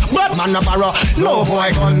one gun, but man a borrow, no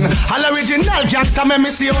boy gun. All original gangster, me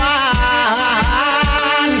see one.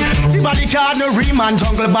 T-Body card, no Riemann,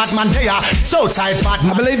 Jungle Batman, they are Southside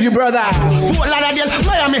Batman. I believe you, brother. Fort Lauderdale,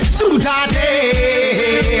 Miami, Stuttgart.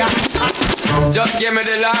 Just give me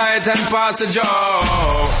the lights and pass the joe.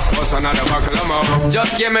 What's another buckle of more?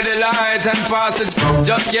 Just give me the lights and pass it.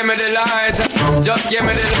 Just give me the lights. Just give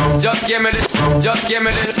me the. Just give me the. Just give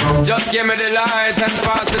me the. Just give me the lights and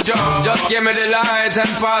pass the joe. Just give me the lights and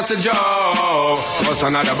pass the joe. What's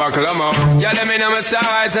another buckle of more? Yeah, let me know my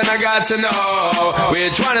sides and I got to know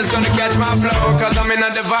which one is gonna catch my flow. Cause I'm in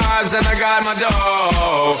the vibes and I got my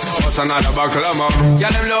dough. What's another buckle of more?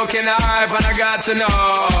 Yeah, them looking hype and I got to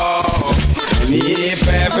know. If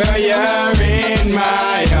ever you're in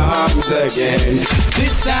my arms again,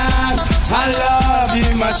 this time I love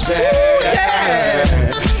you much better.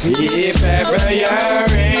 Yeah. If ever you're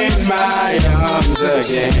in my arms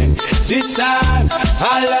again, this time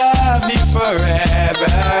I love you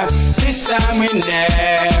forever. This time we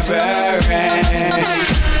never end,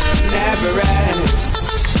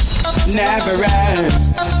 never end.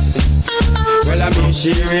 Well, I mean,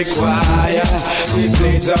 she require the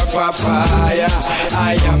blades of a fire.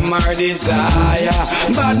 I am her desire,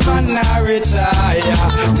 but man, I retire.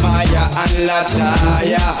 Maya and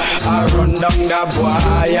Lataya, I run down the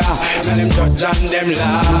boya. Now them judge and them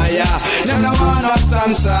liar. Now no one was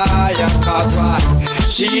some sire. Cause why?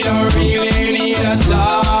 She don't really need a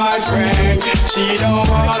star friend. She don't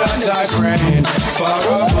want a star friend for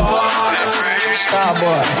a boyfriend. Star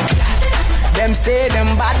boy. Them say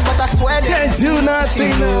them bad, but I swear they do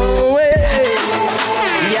nothing, no way.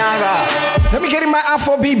 Yara, Let me get in my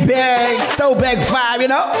Afrobeat bag, throwback vibe, you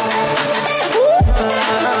know?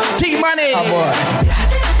 Keep money. Oh boy.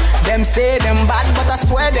 Them say them bad, but I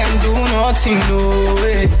swear them do nothing, no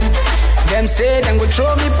way. Them say them go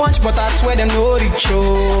throw me punch, but I swear them no reach,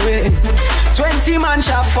 oh way. 20 man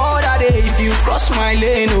shall fall that day if you cross my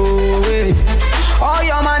lane, oh way. All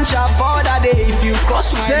your man shall fall that day if you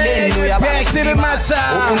cross my lane. Oh, yeah, back to the matter.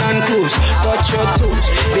 Open and close, touch your toes,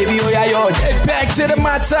 baby. Oh yeah, yod. Back to the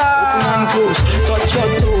matter. Open and close, touch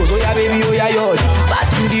your toes. Oh yeah, baby. Oh yeah, yod.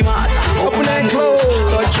 Back to the matter. Open and close,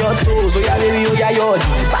 touch your toes. Oh yeah, baby. Oh yeah, yod.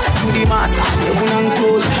 Back to the matter. Open and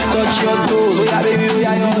close, touch your toes. Oh yeah, baby. Oh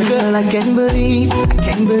yeah, yod. Girl, I can't believe,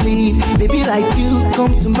 baby, like you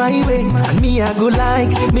come to my way, and me I go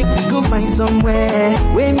like, make we go find somewhere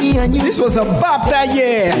where me and you. This was a bop that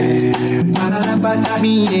year.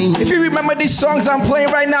 If you remember these songs I'm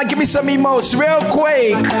playing right now, give me some emotes real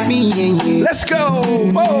quick. Let's go.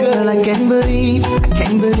 Oh. Girl, I can't believe,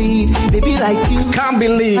 baby, like you. Can't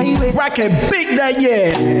believe. Rocket big that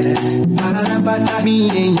year. Me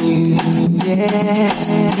and you,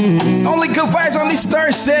 yeah. Only good vibes on this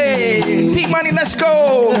Thursday. T-Money, let's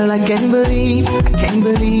go. Girl, I can't believe,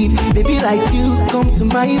 baby, like you come to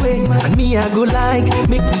my way, and me I go like,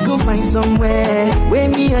 make we go find somewhere where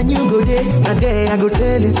me and you go there. Now there I go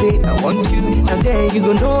tell you, say I want you. Now there you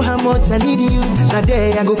go know how much I need you. Now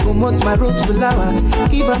there I go promote my rose flower,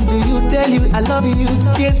 give them to you, tell you I love you.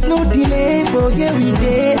 There's no delay for every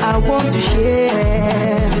day. I want to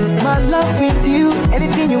share my love with you.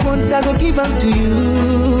 Anything you want, I go give them to you.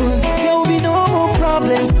 There will be no more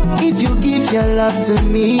problems if you give your love to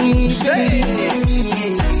me.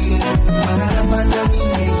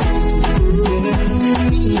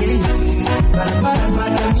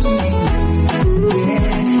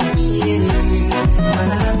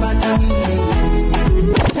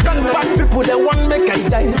 Bad people they want make I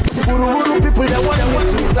die. Uru people they want me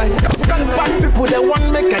to die. Bad people they want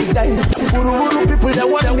make I die. Uru people they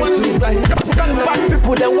want me to die. Bad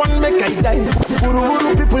people they want make I die.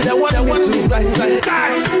 Uru people they want me to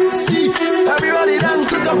die. See, everybody dance,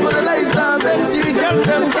 put up on the light and make you get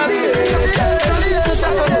them ready.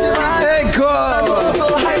 Hey, go. So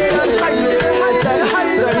high and higher.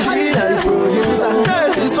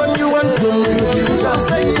 This one you want to refuse. I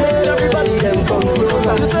say everybody them come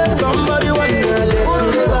closer. Somebody want to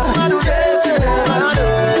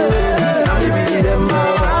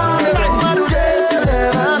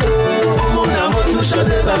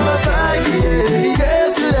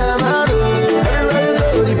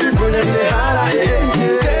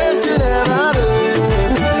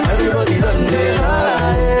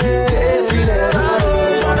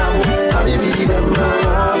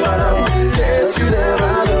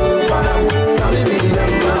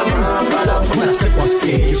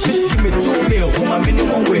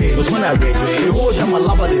when I read the whole time I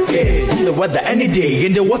love the face. The weather any day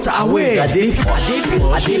in the water away. I did fly. See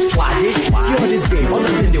all this babe, all of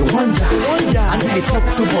them they wonder. And they talk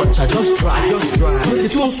too much, I just drive. But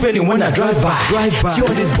it's too spending when I drive by. See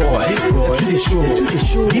all this boy, to the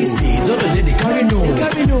show. These days, all of them they carry no.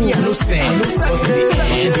 Yeah, no sense. Cause in the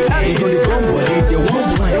end, they wrong body, they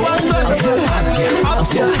won't blind. I'm so happy, I'm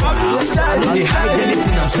so happy. I don't they hide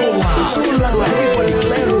anything, I'm so loud. So everybody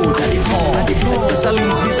clear road that they come. Especially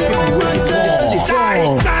with these people where they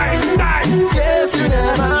fall. Die. Guess you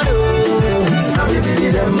never know. I'm the baby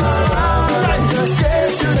them around.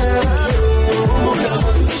 Guess you never know.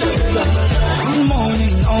 Good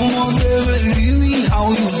morning, oh baby, leave me how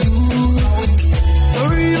you do.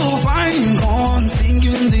 Sorry you're fine, gone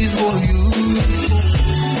singing this for you.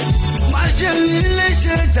 My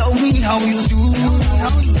generation, tell me how you do.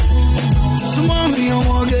 So mommy, I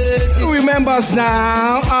wanna get. Who remembers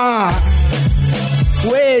now?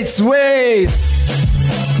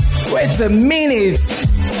 Wait a minute.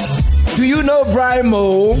 Do you know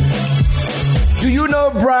Brymo? Do you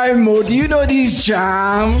know this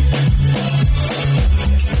jam?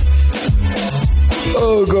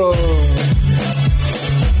 Oh God.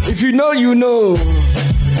 If you know, you know.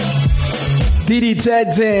 Diddy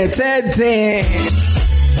Ted 10.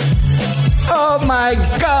 Oh my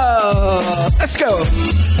God. Let's go.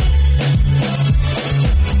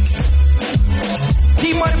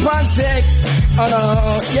 T-Money Pontek.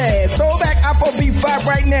 Throwback Afrobeat vibe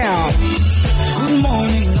right now. Good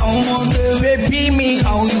morning, oh baby, me.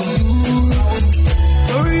 How you do?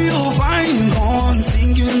 Sorry you're fine, gone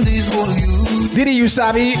singing this for you. Diddy, you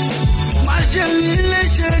sabi? My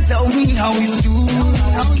generation, tell me how you do.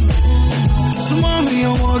 So mommy, I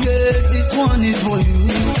wanna get this one is for you.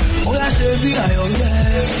 Oh, I should be a young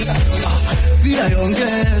girl. Be a young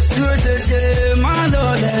girl. Sure, my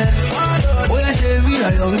lord. Oh, I should be a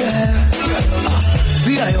young girl.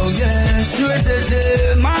 a young girl, straight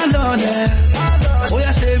to my daughter. Oh,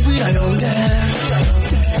 yeah, say, be a young girl.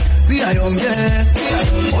 Be a young girl.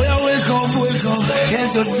 Oh, yeah, wake up, wake up.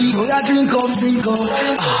 Yes, your tea. Oh, yeah, drink up, drink up.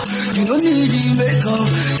 You don't need the makeup.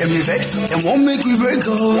 Them me vex, them won't make we break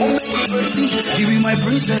up. See, you be my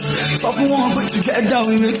princess. Suffer one, but together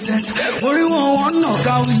we make sense. Worry one knock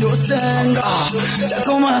out with your stand. Check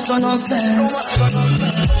on my son, nonsense.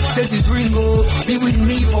 Take this Ringo, be with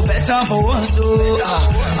me for better, for us, so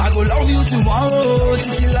I go love you tomorrow,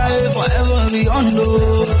 till life forever beyond.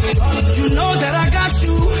 You know that I got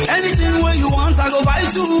you, anything where you want, I go buy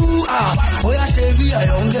too. Oh yeah, she be a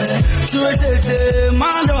young girl, straight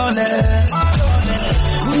my darling.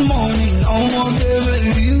 Good morning, oh my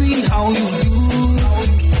baby, how you do?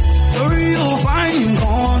 Sorry, you're fine,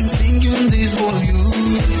 gone, singing this for you.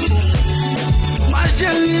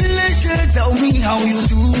 Tell me how you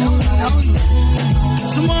do.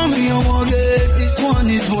 So mommy, I wanna get this one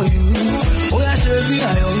is for you. Oh yeah, should be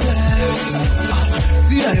a young girl.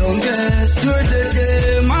 Be a young girl.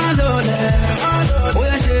 Straight my daughter. Oh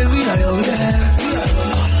yeah, should be a young girl.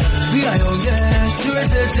 Be a young girl.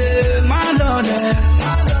 Straight my daughter.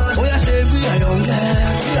 Oh yeah, should be a young girl.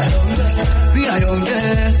 Be a young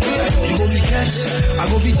girl. You go be catch, I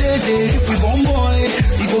go be JJ. If we born boy,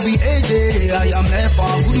 you go be AJ. I am Nefa,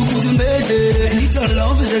 Gudu Mede. And if your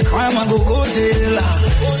love is a crime, I go jail.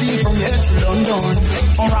 See from here to London,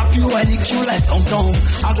 unwrap you, I lick you like Tom Tom.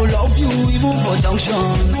 I go love you even for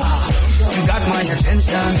junction. You got my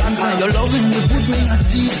attention, your loving the put me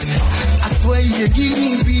at ease. I swear you give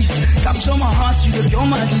me peace. Capture my heart, you cure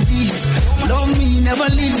my disease. Love me, never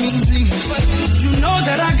leave me, please. You know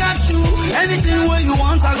that I got you. Anything where you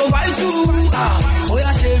want, I go buy too. Oh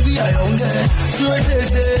yeah, she be a young girl. Straight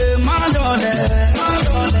my darling.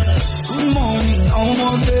 Good morning, oh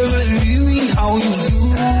my baby, how you do?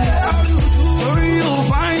 Sorry, you're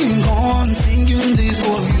fine, gone, singing this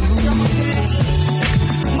for you.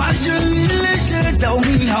 My Shelly, tell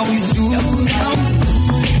me how you do.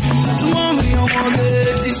 So mommy, I wanna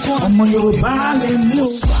get this one. I'm on your body, no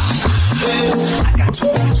swagger. I got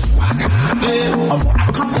too much swagger.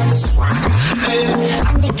 I come with the swagger.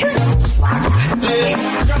 I'm the king of the swagger.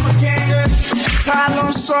 I'm a king.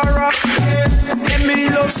 Talon Sarah.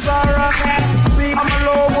 Emilio Sarah. I'm a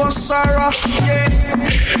low one Sarah.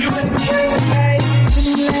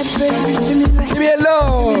 Leave me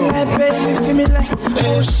alone.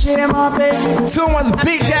 Oh shit, my baby. Someone's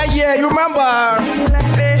big that year, you remember?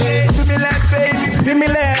 Feel me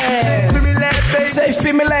like, say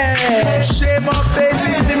feel me like. Oh shit, my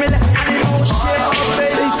baby. Feel me like, oh shit, my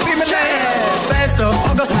baby. Feel me like. First of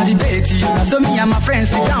August, not debate you. So me and my friends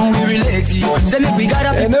sit down, we relate you. Say me we got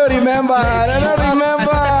up. I don't remember.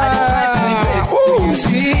 You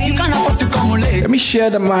see, you can't afford to come late. Let me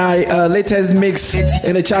share my latest mix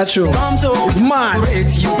in the chat room. Come so man,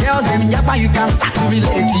 you girls them yappa, you can start to relate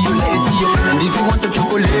to you. And if you want to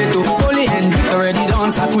chocolate, Holy Hendrix already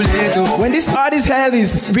done circulate. When this artist had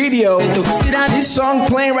this video, this song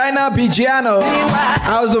playing right now, Bigiano,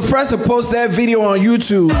 I was the first to post that video on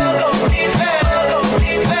YouTube.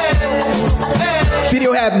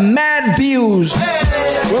 Video had mad views.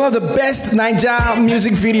 One of the best Nigeria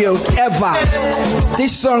music videos ever.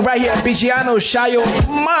 This song right here, Bigiano, Shayo,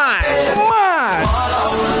 man.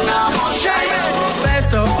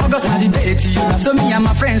 First of August, not debate you. So me and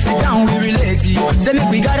my friends sit down, we relate you. Say me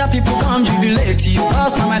we got up, people come jubilate you.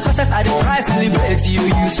 Cause now my success, I dey try celebrate you.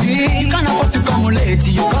 You see, you can't afford to come late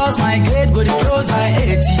you. Cause my grade go to close by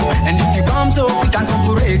 80. And if you come so we can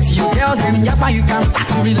cooperate you. Girls them yappa, you can start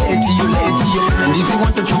to relate to you, late you. And if you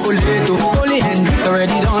want to chocolate, Holy Hendrix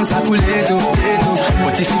already done circulate.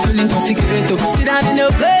 But if you feeling intoxicated, sit down in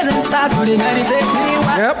your place and start to meditate.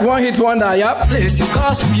 Yep, one hit wonder, yep. Place you,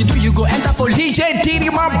 cause if you do, you go enter police. DJ Diddy,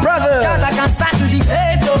 my brother. Cause I can start to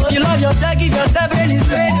dictate. You love yourself, give yourself any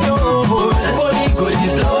straight. Body could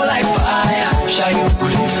blow like fire. Shy you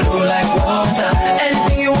could flow like water.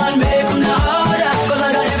 Anything you want, make on the order. Cause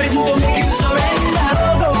I got everything to make you surrender.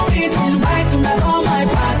 Go fit in back to my on my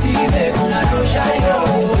party. Make on the go shy you.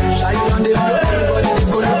 Shy you on the floor, everybody they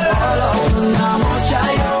go to fall off. Now I'm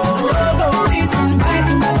shy you. Go fit in back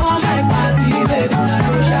to my on my party. Make on the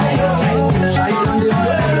go shy you. Shy you on the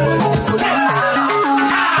floor, everybody they go to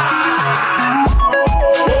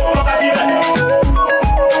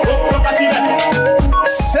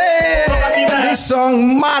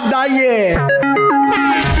song Mada, yeah.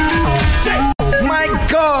 My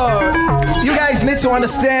God, you guys need to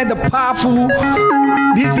understand the powerful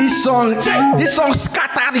this song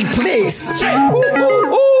scatter the place.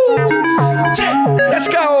 Ooh. Let's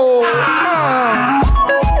go.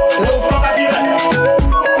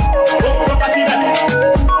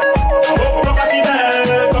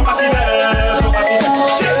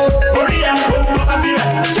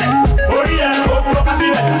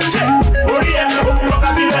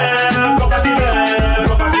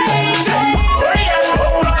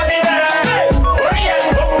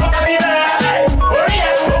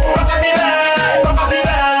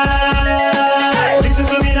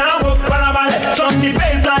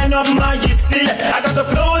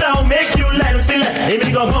 If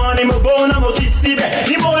you go on in my bone, I'm going to see it.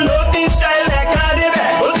 You won't know things shine like I did.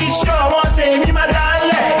 But this show won't take me, my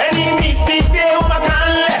darling. Any mistake, pay what I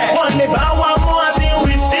can. One day, but one more thing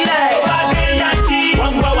we see like. Nobody Yankee,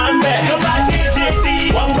 one go one back. Nobody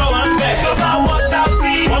JT, one go one back. Nobody what's out,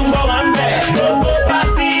 one go one back. No go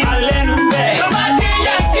party, I'll let them back. Nobody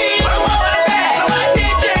Yankee, one go one back. Nobody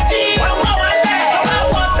JT, one go one back. Nobody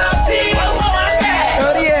what's out, one go one back.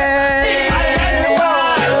 Oh yeah.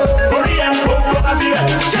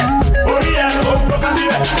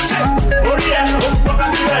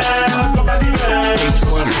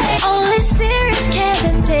 Only serious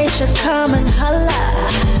candidates should come and holla.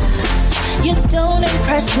 You don't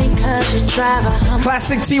impress me cause you drive a Hummer.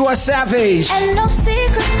 Classic Tiwa Savage. And no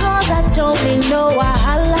secret cause I don't need no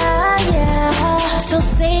wahala, yeah. So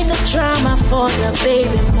save the drama for your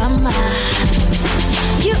baby mama.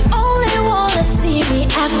 You only wanna see me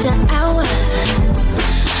after hours.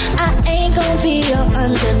 I ain't gonna be your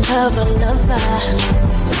undercover lover.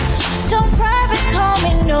 Don't private call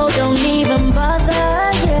me, no, don't even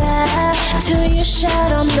bother, yeah. Till you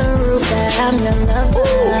shout on the roof that I'm your lover.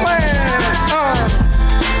 Ooh, man.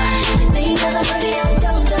 You think 'cause I'm pretty, I'm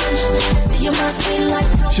dumb. See you must be like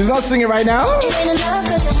Tom. She's not singing right now? It ain't enough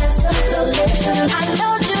 'cause you're handsome, so listen. I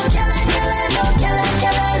know you kill it, no, kill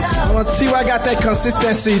it, love. I want to see why I got that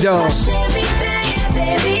consistency though.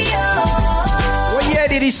 What year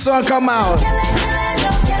did this song come out?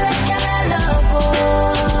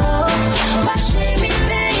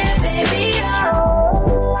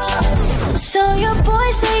 So your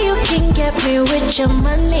boys say you can get me with your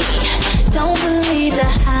money. Don't believe the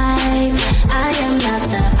hype. I am not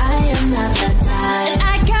the type. And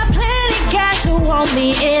I got plenty guys who want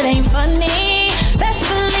me, it ain't funny. Best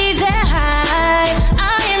believe they're hype.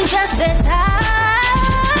 I am just the type.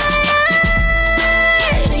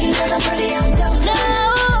 Because I'm pretty, I'm dumb. No,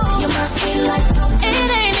 you must be like Tom.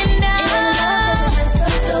 It ain't enough.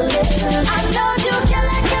 So listen, I know you kill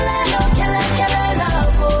it, no, kill it, love.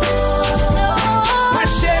 My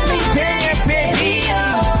Chevy Pay, baby.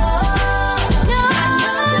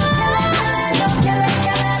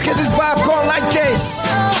 Let's get this vibe going like this.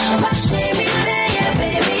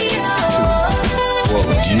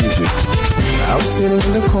 I was sitting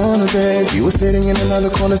in the corner, babe. You were sitting in another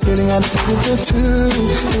corner, sitting on the table for two.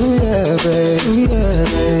 Ooh yeah, babe. Ooh yeah,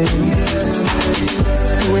 babe. Ooh yeah,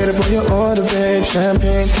 babe. Waited for your order, babe.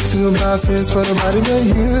 Champagne, 2 glasses for the body for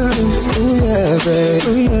you. Ooh yeah, babe.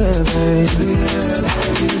 Ooh yeah, babe. Ooh yeah, babe.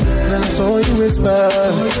 Then I saw you whisper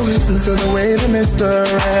into the way the mister,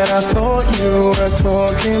 and I thought you were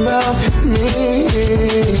talking about me,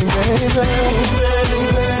 baby.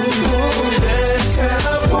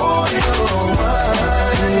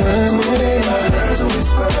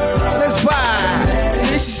 Let's vibe.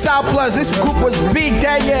 This is Star Plus. This group was big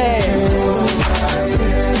that year.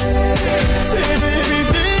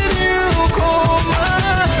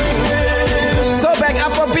 So back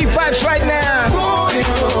Afrobeat vibes right now.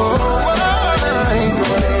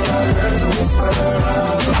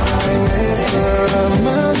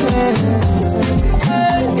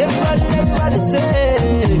 Everybody say,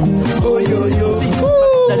 oh yo yo. See,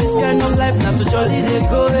 that this kind of life not to jolly they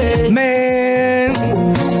go away. Man,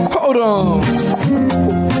 hold on.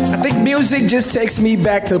 I think music just takes me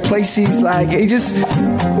back to places like it just.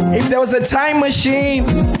 If there was a time machine,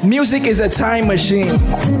 music is a time machine.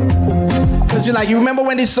 Cause you remember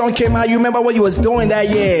when this song came out, you remember what you was doing that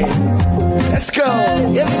year. Let's go.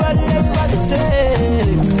 Everybody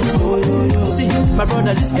say, oh yo yo. See, my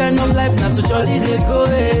brother, this kind of life not to jolly they go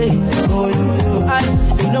away. Oh yo yo.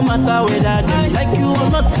 It no matter whether they like you or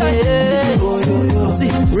not. Oh yo yo. See,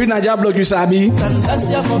 read Naija blog, you sabi. That's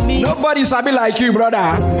here for me. Nobody sabi like you,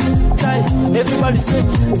 brother. Everybody say,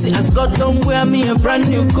 see, as God don't wear me a brand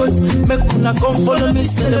new coat. Make una come follow me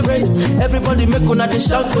celebrate. Everybody make una they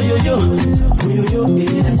shout, oh yo yo. Oh yo yo,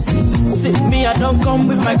 yeah. See, me I don't come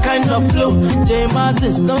with my kind of flow. J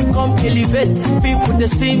Martins don't come elevate. People they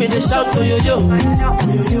see me they shout, oh yo yo. Oh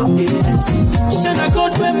yo yo, yeah. Should I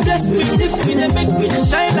God when bless me, lift me, they make me they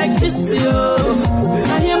shine like this, yo.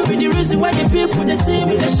 I am the reason why the people they see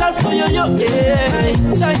me they shout, oh yo yo, yeah.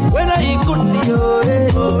 Whether he good,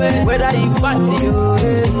 yo, whether he bad, yo.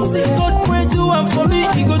 See, God pray do one for me,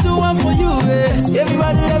 he go do one for you,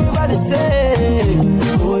 everybody say,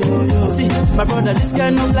 oh yo yo. See, my brother, this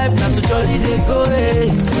kind of life not to jolly they go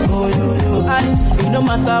away. Oh yo yo, it no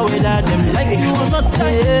matter whether them like you or not,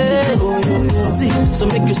 yeah. Oh yo yo, see, so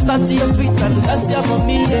make you stand to your feet and dance here for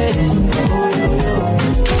me, yeah. Oh yo yo.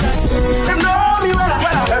 Them know me well.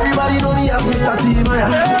 Everybody know me as Mr. T-Maya.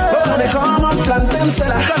 Oh, they come up and them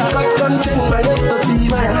sell a back country, my Mr.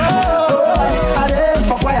 T-Maya. Oh, I did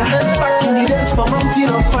for choir, back in the days for mom. it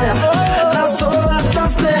on fire. That's so I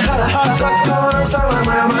just stay hard. Got corners on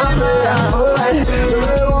my prayer. Alright,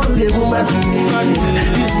 the woman,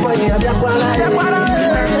 this boy, I'm your quality.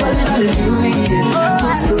 Everybody that is you need it.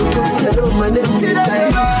 Just hello, my name is Jai.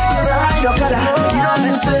 Your color, you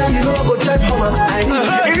don't say you don't go check for my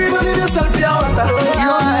eye. Everybody yourself, your water. You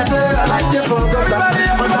don't say I like you for God,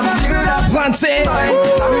 but I'm still that planting. I'm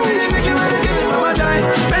really making money, getting my time.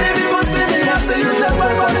 Many people say me, I say useless, but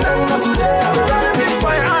today I'm a very big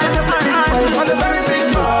boy. I'm a very big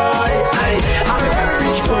boy. I'm a very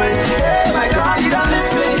rich boy. Yeah, my God, you don't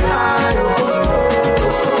lift me high.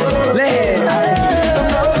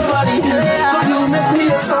 Nobody, so you make me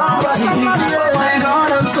a somebody. Oh my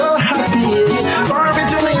God, I'm so happy for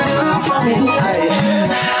everything you do for me.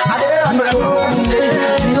 I did on my own day.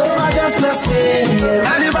 Jehovah just bless me.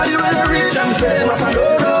 Anybody really rich and famous, I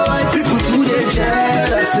don't know why people today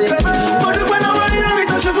jealous. But when I want you,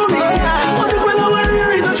 it's a for me. But when I want you,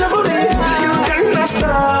 it's a for me. You cannot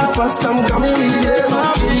stop for some coming name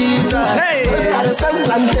of Jesus. Hey,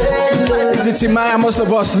 is it Timaya? Most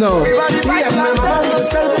of us know.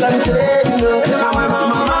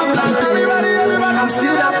 I'm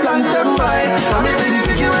still that plantain boy. I'm really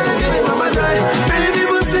picking when I'm getting on my time. Many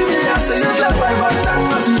people see me, I say it's like why, but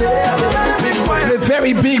I'm today. I'm a very big boy. I'm a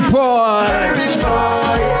very big boy. Very rich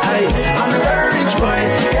boy. I'm a very rich boy.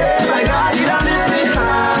 My God, you don't lift me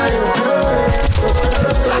high.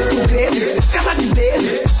 Start to grave, scatter the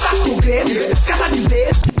base. Start to grave, scatter the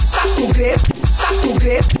base. Start to grave, start to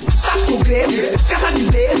grave, start to grave. Scatter the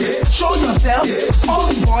base. Show yourself, all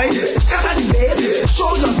the boys. Scatter the base.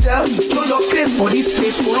 Show yourself, show your face for this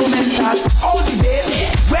place. Follow mental, all the base.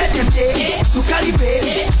 Where them day, you carry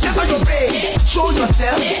base. Scatter your base. Show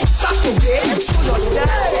yourself, start to grave. Show yourself.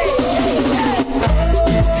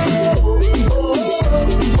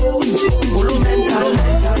 Follow mental.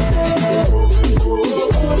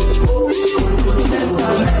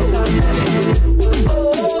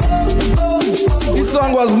 This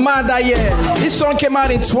song was mad that year. This song came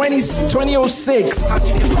out in 2006.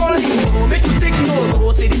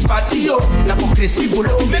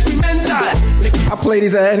 I play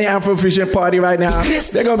this at any Afrofusion party right now.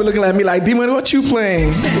 They're gonna be looking at me like, D-Money, what you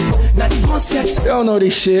playing? They don't know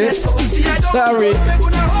this shit. Sorry.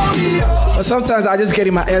 But sometimes I just get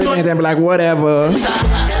in my element and be like, whatever.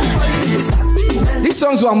 These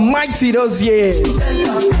songs were mighty those years.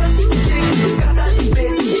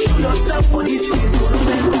 Yourself for this place,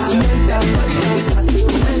 mental,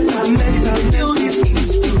 build this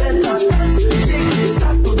instrumental. Take this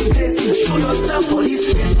start to the place, show yourself for this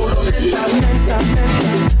place,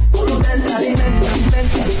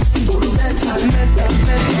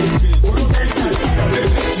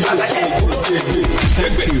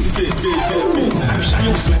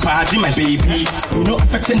 Party, my baby. You know,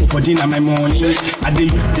 affect anybody in my morning. I dey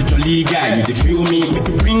use the jolly guy, you dey feel me. Make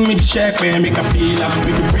you bring me the check, make I feel up.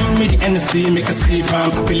 Make you bring me the NC, make I sleep. I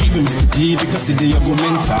believe in Mr. G because it's the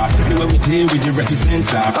mentor. Anyway, we deal with the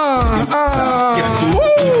representer. Get to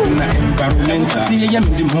move in the environmental. 3 a.m.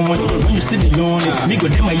 in the morning, when you still yawning, me go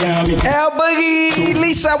to Miami. El Boogie,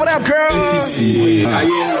 Lisa, what up, girl?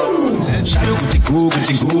 Shayo with the gold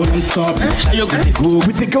non stop. Shayo with the gold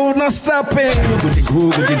with the gold non stopping. Shayo with the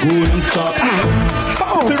gold non stop.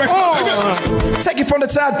 Take it from the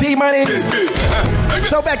top, D-Money.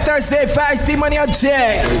 Throwback Thursday, 5 D-Money on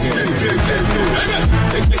deck.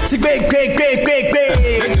 It's a great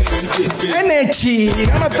energy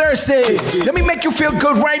on a Thursday. Let me make you feel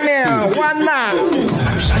good right now. Why not?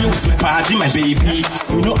 Shayo with my party, my baby.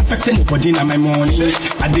 You know, affect anybody in my morning.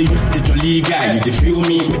 I dey use the jolly guy, you dey feel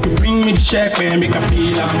me. Make you bring me the check, make I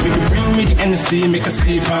feel up. Make you bring me the NC, make I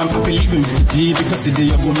sleep. I believe in Mr. G because it's the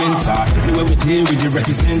mentor. Anyway, we deal with the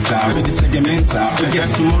representer, with the segmental. Forget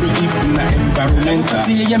tomorrow, give in the environmental.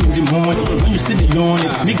 3 a.m. in the morning, when you still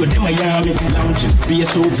yawning, me go to Miami, lounging,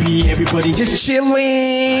 BSOB, everybody just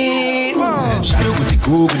chilling. Shayo with the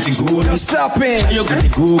gold, I'm stopping. Shayo with the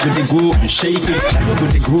gold, I'm shaking. Shayo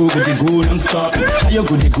with the gold, I'm stopping. Shayo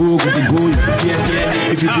with the gold,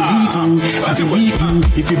 yeah. If you believe me, I believe you.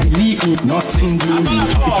 If you believe me, nothing do me.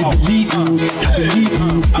 If you believe me, I believe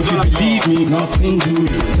you. If you believe me, nothing do me.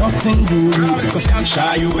 Nothing do me because I'm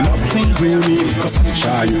Shayo. Nothing do me because I'm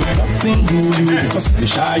Shayo. Nothing do me because I'm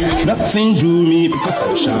Shayo. Nothing do me because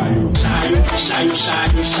I'm Shayo. Shayo.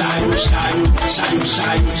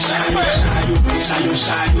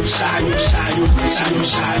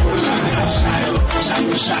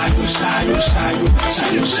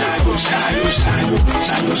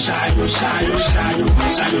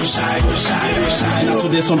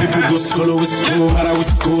 Today some people go solo with school, matter with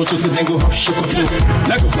school, so then go have sugar too.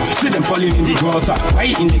 Like a see them falling in the gutter. Why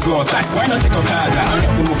in the gutter? Why not take a card? I'm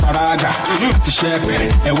getting more paraga. To share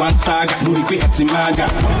with a one saga, movie quick at Timaga.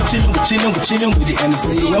 Chilling with the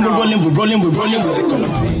NC. I'm rolling with the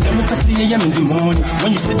colors. Let me see AM in the morning.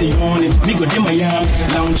 When you say the morning, we go to my yam,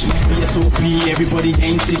 lounging. SOP, everybody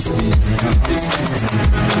ain't tipsy.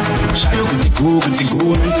 Shayo with the go,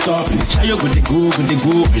 and stop. Shayo with the go,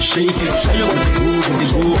 and shake it. Shayo with the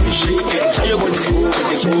go, and shake it. Shayo with the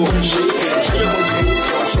go, and shake it. Shayo with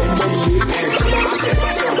the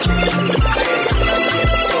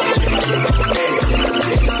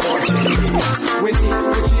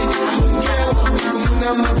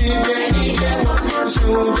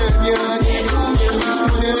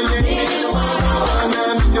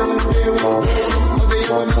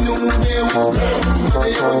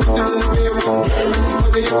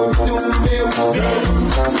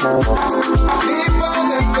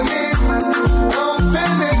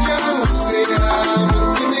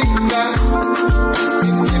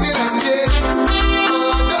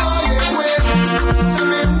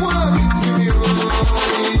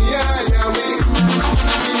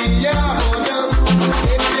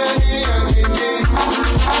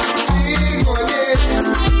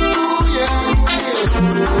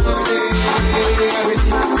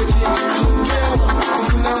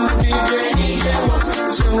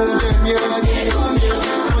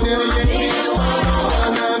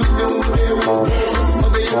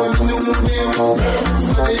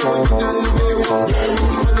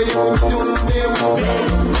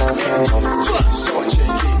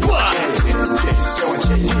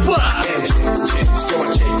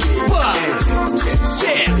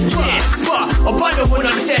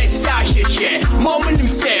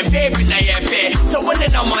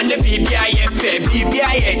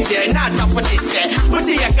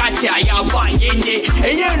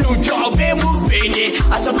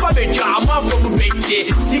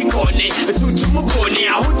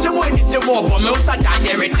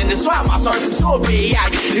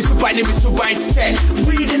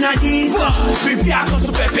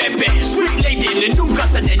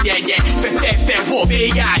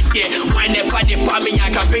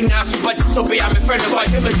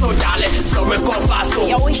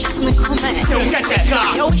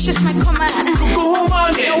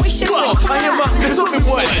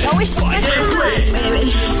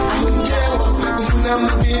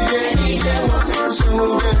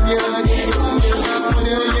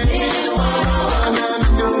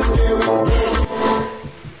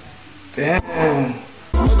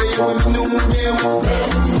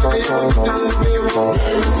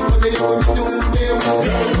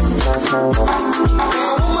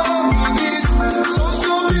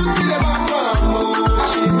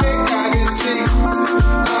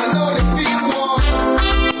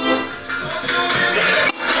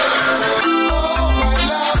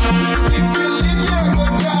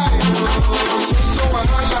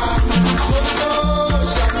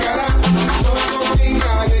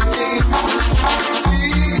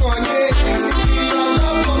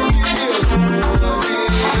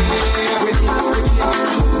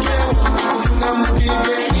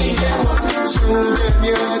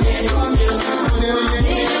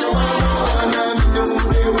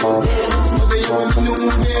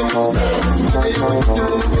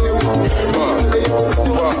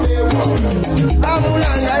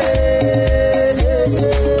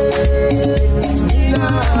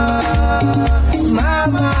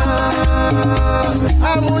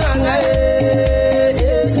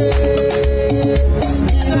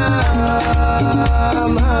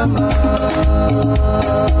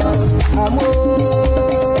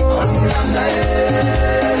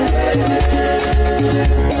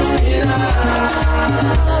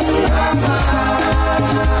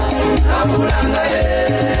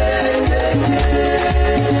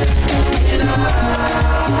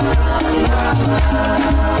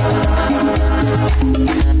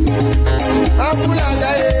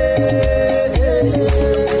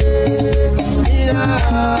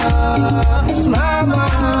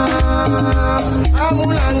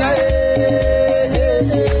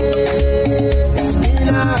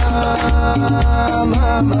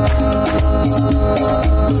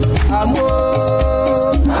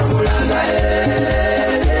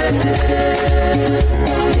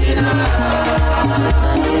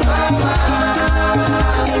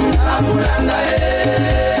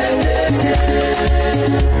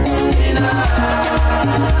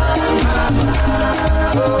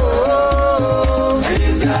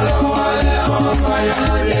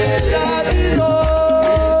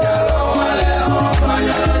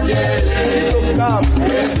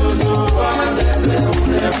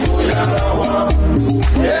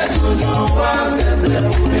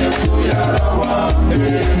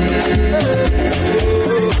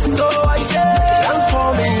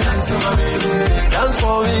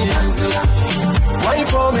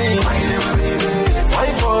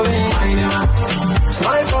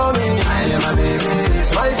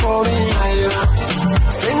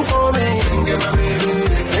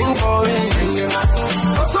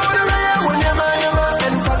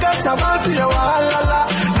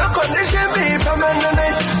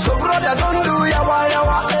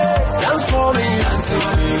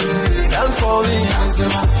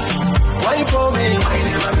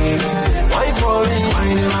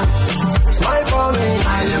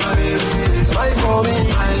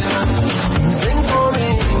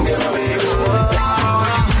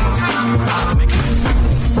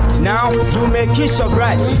Now you make it so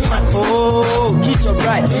bright. Oh, kiss so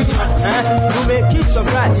bright. You make it so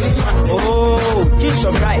bright. Oh, kiss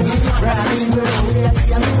so bright.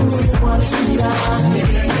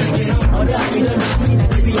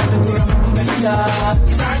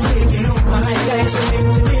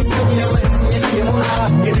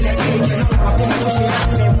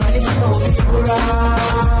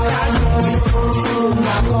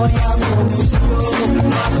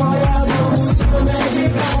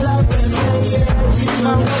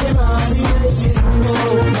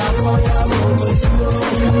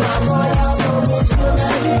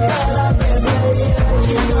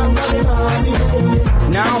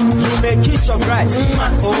 Now you make it so bright.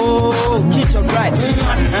 Oh, kiss so bright. You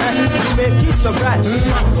make it so bright.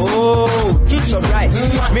 Oh, kiss so bright.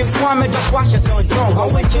 Me kwame the wash us on strong. Go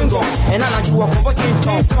with chingo. And I do walk over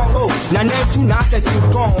chingo. Oh, na ne tu na se tu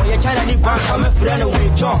gone. Oh, you China ni bank come friend away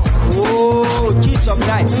John. Oh, kiss so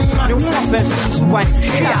bright. The one person to one.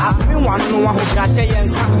 Yeah, me want no one who can say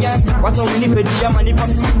yes. What on ni be dia mani pap.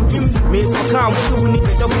 Me so come what we need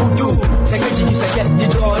to do. Secretary secretary the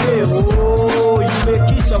door. Oh, you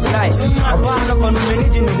make it so bright. Abana kono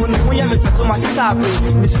meniji ni hunu ya meso masafi.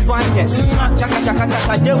 This is fine. Chaka chaka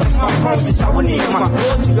chaka de my phone is awuni ma. Go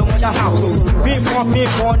to your mother house. Be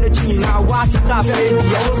for the chin now what is up baby.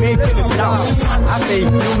 You make it now. I say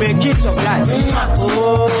you make it so bright.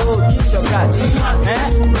 Oh, kiss so bright. You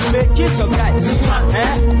make it so bright. You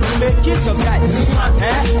make it so bright. You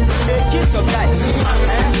make it so bright.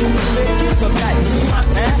 You make it so bright.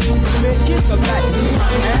 You make it so bright.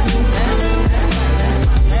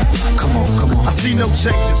 Come on. I see no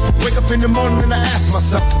changes. Wake up in the morning and I ask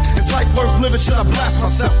myself, is life worth living? Should I blast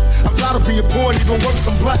myself? I'm tired of being poor and even worse,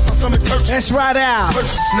 I'm black. My stomach hurts. That's right out.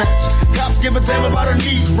 First snatch. Cops give a damn about her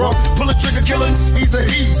needs, bro. Pull a trigger, killing, he's a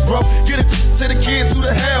he, bro. Get it to the kids who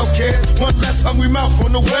the hell care. One less hungry mouth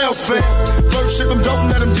on the welfare. First ship them, don't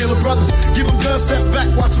let them deal with brothers. Give them guns, step back,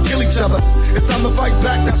 watch them kill each other. It's time to fight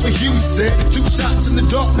back, that's what Huey said. 2 shots in the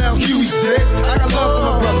dark, now Huey's dead. I got love for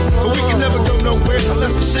my brothers, but we can never go nowhere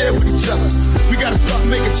unless we share with each other. We gotta start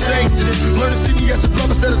making changes. Learn to see me as a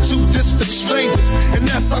brother instead of 2 distant strangers. And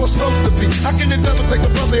that's how it's supposed to be. How can the devil take a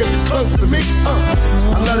brother if it's close to me?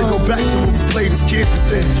 I let it go back to when we played as kids, but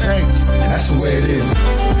then change. And that's the way it is.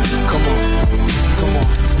 Come on.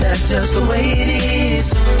 That's just the way it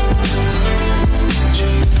is.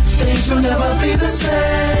 Things will never be the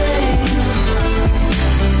same.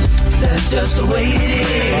 That's just the way it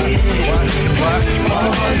is.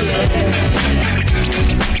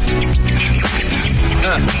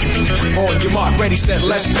 On your mark, ready, set,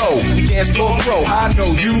 let's go. Dance floor pro, I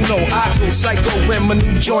know, you know, I go psycho when my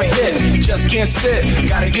new joint hit. Just can't sit,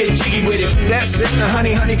 gotta get jiggy with it. That's it, now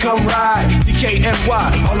honey, come ride.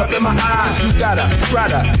 DKNY, all up in my eyes. You got a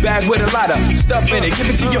Prada bag with a lot of stuff in it. Give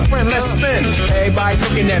it to your friend, let's spin. Everybody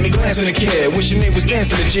looking at me, glancing a kid. Wishing they was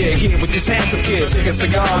dancing a jig here with this handsome kid. Take a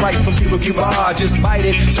cigar right from Cuba Cuba, just bite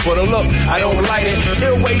it. Just for the look, I don't light it.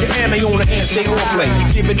 Ill way to hand me on the hand, stay on play.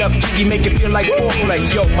 Give it up, jiggy, make it feel like foreplay.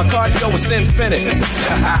 Yo, my cardio is infinite.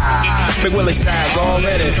 Big Willie style's all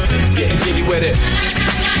in it. Getting jiggy with it.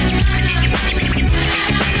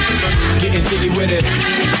 Getting jiggy with it.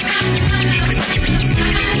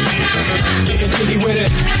 Getting jiggy with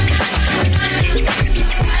it.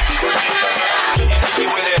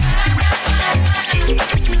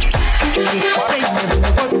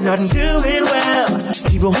 Not doing well.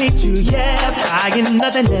 People hate you, yeah. Buying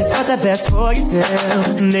nothing less but the best for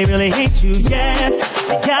yourself. They really hate you, yeah.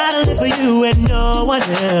 They gotta live for you and no one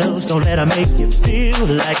else. Don't let them make you feel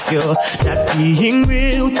like you're not being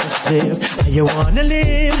real. Just live how you wanna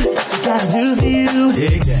live. gotta do for you.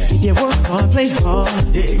 Dig that. You work hard, play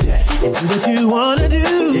hard. Dig that. And do what you wanna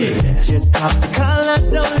do. Dig that. Just pop the collar,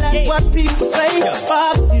 don't let what people say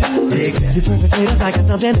bother you. Dig that. You perpetrators, I got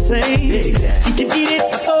something to say. Dig that. You can eat it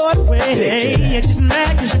or throw it away. You're just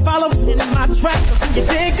mad cause you follow me in my track. You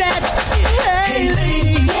dig that? Hey,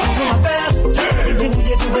 lady, over my best. You think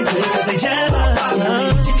you're doing good cause they jam up.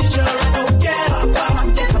 Chicken sure I don't get up. I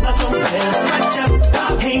think I'm not gonna fail. Scratch up.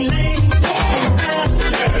 Hey, lady, over my best.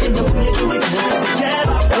 You know you're doing good cause they jam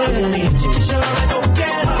up. Chicken sure I don't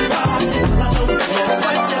get up. I think I'm not gonna fail.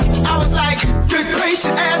 Scratch up. I was like, good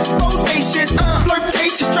gracious, ass spacious,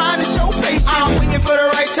 flirtatious, trying to show patience. I'm waiting for the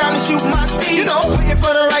right time to shoot my steam. You know, waiting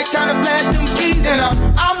for the right time to flash them keys. And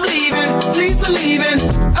I'm leaving, please believing.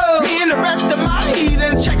 Me and the rest of my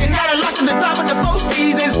heathens checking out a lock at the top of the Four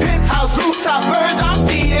Seasons. Penthouse, rooftop, birds I'm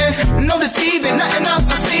feeding. No deceiving, nothing up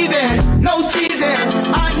for Steven. No teasing.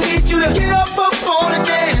 I need you to get up on the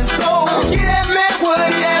dance floor. Get that man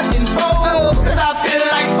what he asking for. Cause I feel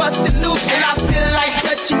like busting loose and I feel like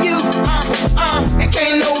touching you. And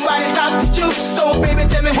can't nobody stop the juice. So baby,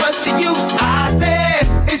 tell me what's the use? I said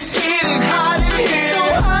it's getting hot in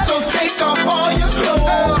here, so take off all your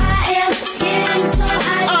clothes. I am getting so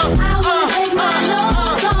hot. I will take my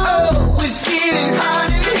clothes off. It's getting hot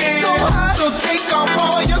in here, so take off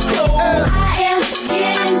all your clothes. I am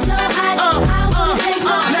getting so hot. I will take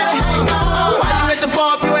my clothes off. Why you at the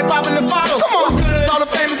bar if you ain't popping the bottle? Come on, good. All the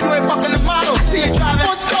famous you ain't fucking the model. I see you driving.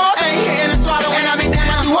 What's called? Ain't hitting the throttle, and I be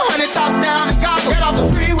down to 100 top down and gobble. Get off the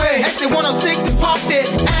freeway, exit 106 and parked it.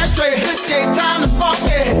 Ashtray, good day, time to spark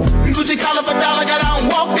it. Gucci collar for dollar, got out and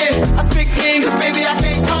walked it. I speak English, baby, I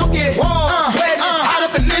can't talk it. Sweating, it's hot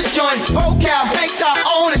up in this joint. Vocal, tank top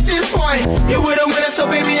on at this point. You with a winner, so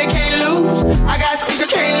baby, you can't lose. I got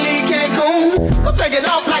secrets, can't leave Cancun. So take it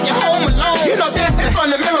off like you're home alone. You know, dancing in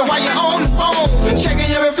front of the mirror while you're on the phone. Checking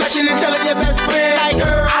your reflection and telling your best friend, like,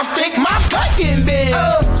 girl, I think my butt getting big.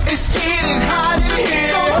 It's getting hot in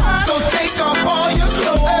here, so take off all your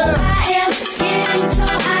clothes. I am getting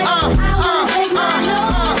so hot. I will take my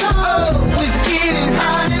clothes off. It's getting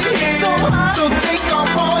hot in here, so take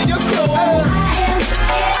off all your clothes. I am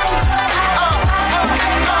getting so hot.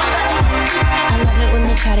 I love it when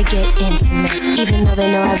they try to get intimate, even though they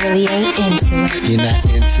know I really ain't into it. You're not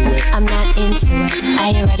into it? I'm not into it.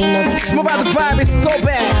 I already know they Smoke out the vibe, it's so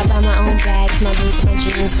bad. So I buy my own bags, my boots, my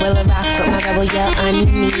jeans, Willa Roscoe, my rebel, yeah,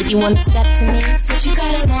 underneath. You wanna step to me? Since you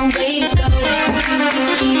got a long way to go. Rock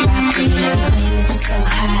me, now you claim that you're so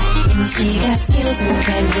hot. And you say you got skills in the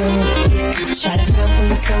bedroom. You try to front when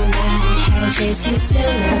you're so mad. Had a chance, you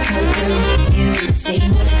still never come through. You say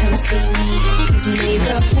you wanna come see me, cause you know your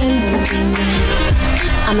girlfriend wanna be me.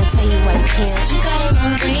 I'ma tell you why you can't. Since you got a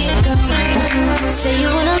long way to go. Say you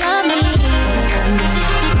wanna love me,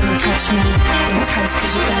 wanna touch me. Think twice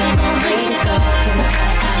cause you got a long way to go. Don't know how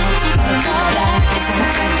to act or to fall back. It's not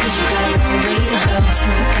right cause you got a long way to go.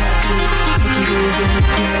 Smoke that deep, take it easy.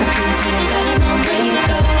 You know please me, I got a long way to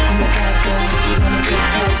go. I'm a bad girl, you wanna get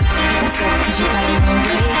close. Cause you got a long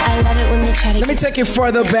way. I love it when they try to. Let me take it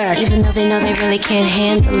further back. Even though they know they really can't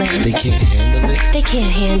handle it. They can't handle it? They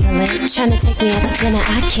can't handle it. Trying to take me out to dinner,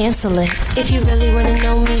 I cancel it. If you really wanna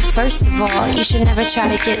know me, first of all, you should never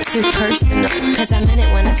try to get too personal. Cause I meant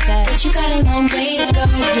it when I said that you got a long way to go.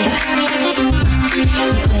 Yeah. You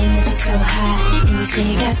claim that you're so hot, and you say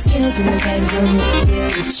you got skills in the bedroom.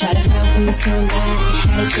 You try to front when you're so mad.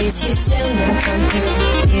 Had a chase, you still never come through.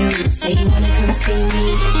 You say you wanna come see me,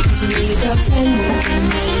 cause you know your girlfriend wanna be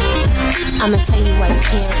me. I'ma tell you why you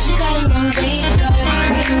can't. But you got a long way to go.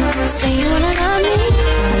 Say you wanna love me,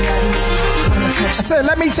 wanna touch me. I said,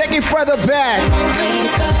 let me take it further back. Long way to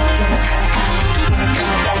go. Don't know how to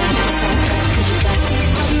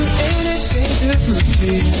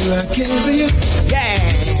I came for you. Yeah.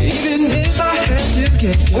 Even if I had to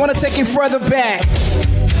get I want to take it further back.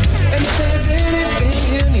 And if there's anything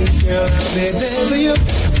you need, girl, I'll be there for you.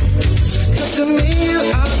 Cause to me, you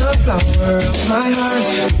are the flower of my heart.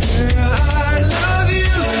 Girl, I love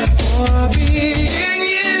you for being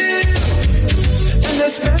you. And the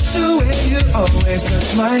special way you always touch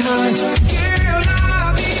my heart. Girl,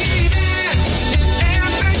 I'll be there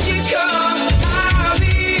whenever you come. I'll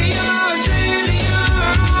be your dream, your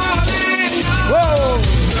all and all. Whoa.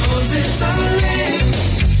 Roses are red,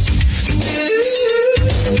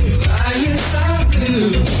 violets are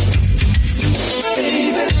blue.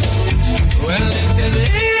 Baby, well, if the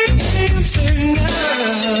answer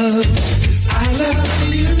now is I love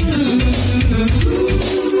you.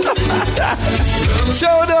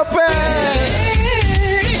 Show the band.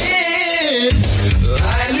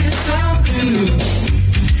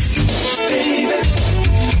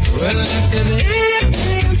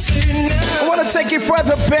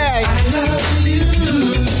 Bag.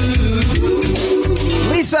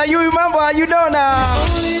 Lisa, you remember? You know now.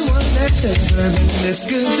 Only one that's ever been this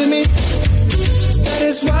good to me. That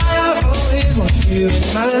is why I always want you in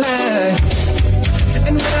my life.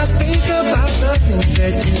 And when I think about the things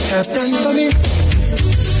that you have done for me,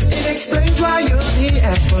 it explains why you're the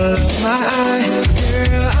apple of my eye.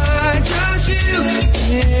 Girl, I trust you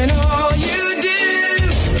in all you do.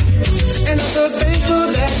 And I'm so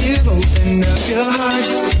thankful that you've opened up your heart.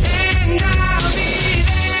 And I'll be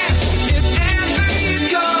there if ever you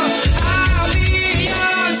go. I'll be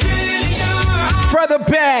yours with your heart. Brother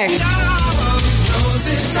Bang.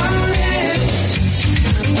 Roses are red.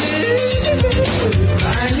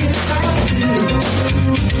 Violets are blue.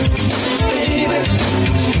 Baby,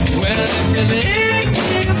 well, everything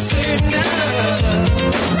is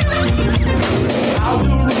How do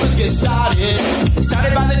rumors get started? They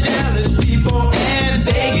started by the jealous people, and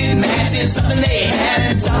they get mad since something they had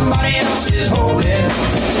and somebody else is holding.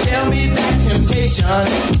 Tell me that temptation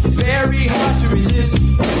is very hard to resist.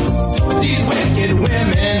 But these wicked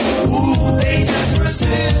women, ooh, they just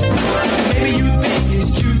persist. Maybe you think it's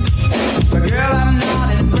cute, but girl, I'm not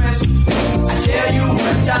impressed. I tell you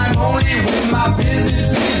one time only with my business,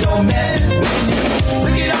 please don't mess with me.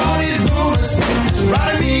 Look at all these rumors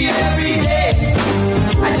surrounding me every day.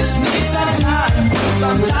 I just need some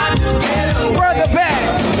time to get away. Brother Bang.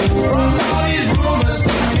 From all these rumors, I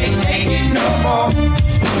can't take it no more.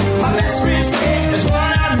 My best friend said there's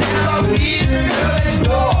one I'll never be, the girl next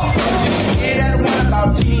door. Hear that one about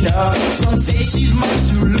Tina? Some say she's much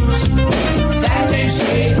too loose. That came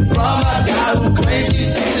straight from a guy who claims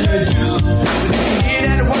he's tasting her juice. Hear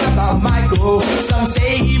that one about Michael? Some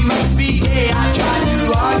say he must be gay. I tried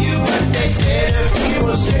to argue, but they said if he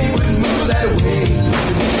was straight, he wouldn't move that way.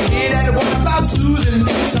 Hear that one about Susan?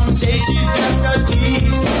 Some say she's just a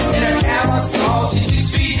tease. In her camisole, she's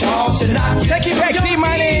 6 feet tall. Should not get take it back,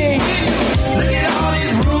 D-Money. Look at all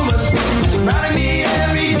these rumors surrounding me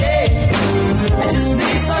every day. I just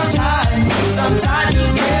need some time to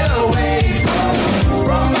get away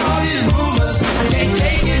from all these rumors. I can't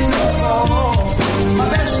take it no more. My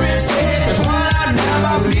best friend said there's one I'd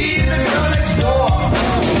never be, the girl next door.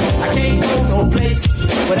 I can't go no place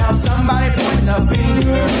without somebody pointing a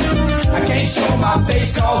finger. I can't show my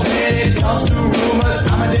face cause when it comes to rumors,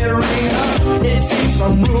 I'm a dead ringer. It seems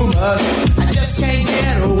from rumors, I just can't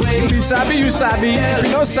get away. If you sabi, you sabi. If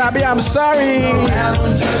you don't sabi, I'm sorry. Around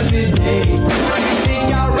on Judgment Day, I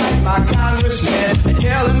think I'll write my congressman and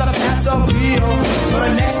tell him to pass a bill. So the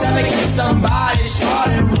next time they get somebody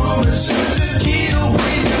starting rumors, shoot to kill.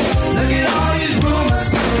 Look at all these rumors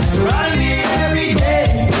surrounding me every day.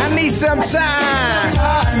 I need some time.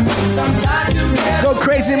 Some time to get go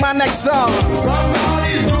crazy in my next song. From all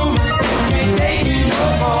these rumors, can't take it no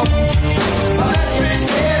more. My best friend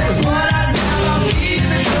said was one I'd never be,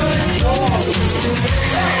 the girl next door.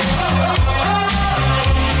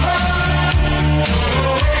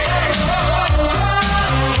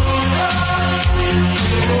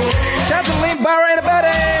 Shout to Link Bar in the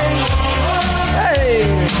building. Hey.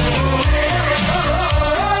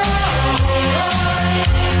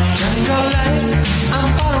 I'm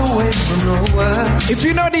far away from nowhere. If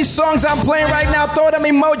you know these songs I'm playing right now, throw them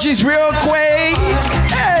emojis real quick.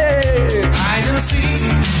 Hey. I don't see.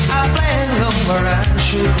 I plan over and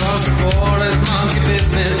shoot across the forest, monkey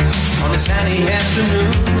business on a sunny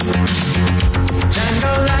afternoon.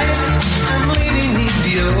 Jungle life, I'm leading in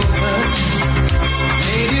the open.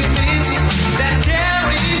 Native beauty that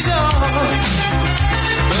carries on.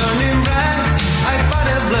 Burning bright, I find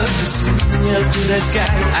a blood to sing up to the sky.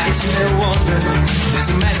 I still wonder, there's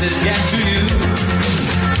a message get to you.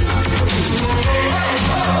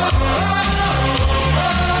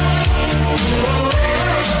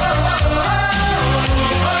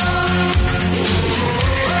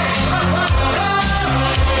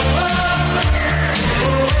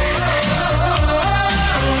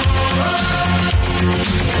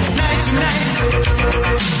 Night to night,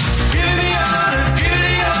 give the order,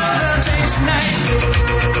 takes night.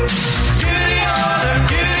 Give the order,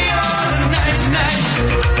 night to night.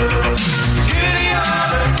 Give the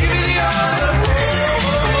order,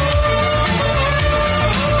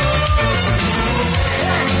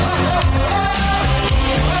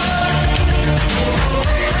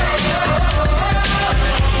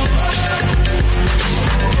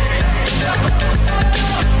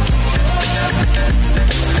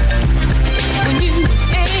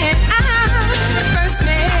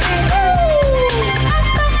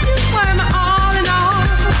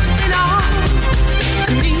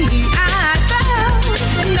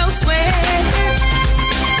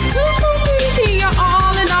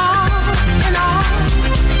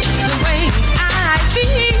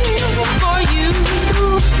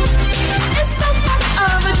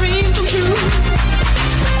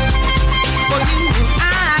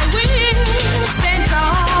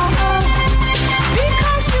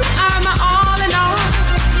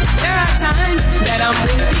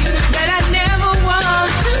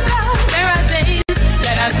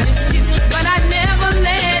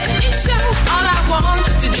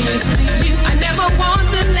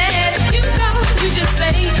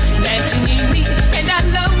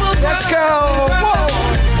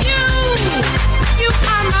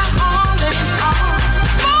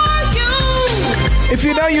 If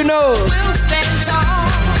you know, you know. We'll stand tall.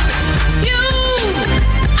 You,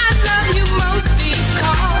 I love you most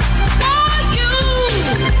because for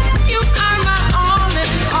you are my all in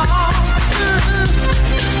all.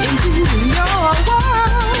 Into your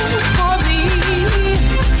world for me.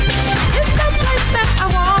 It's the place that I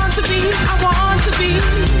want to be. I want to be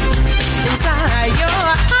inside your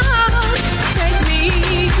house. Take me.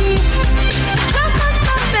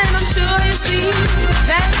 And I'm sure you see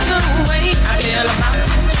that's the way I feel about you.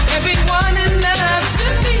 Everyone in love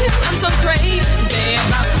should feel I'm so crazy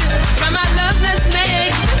about you. From my love, let's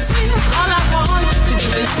make this real. All I want to do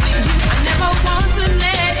is please you. I never want to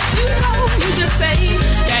let you go. You just say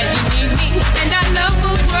that you need me, and our love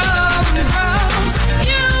will grow and grow.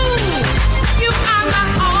 You are my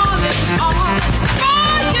all in all.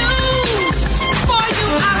 For you,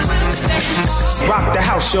 I will stay. Rock the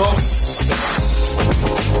house, y'all.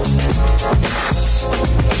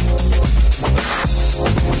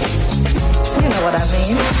 You know what I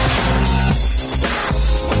mean.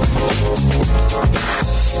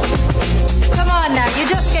 Come on now, you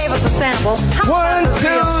just gave us a sample. How 1,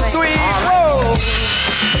 2, 3, roll.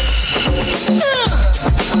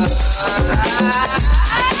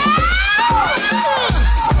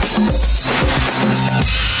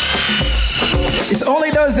 It's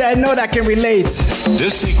only those that know that can relate.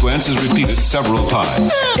 This sequence is repeated several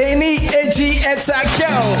times.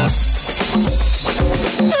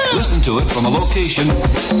 Listen to it from a location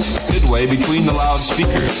midway between the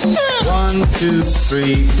loudspeakers. 1, 2,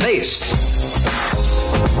 3, placed.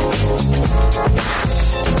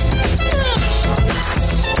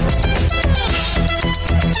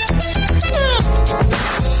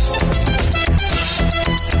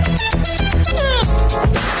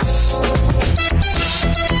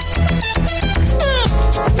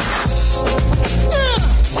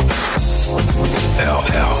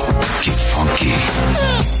 Get funky.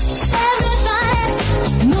 Everybody's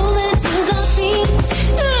moving to the beat.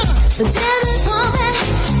 The jam is pumping,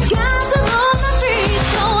 got to move my feet.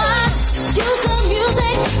 So I use the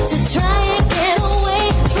music to try and get away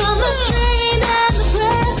from the strain and the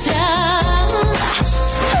pressure.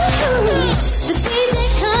 The DJ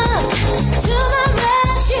comes to my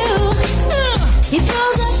rescue. He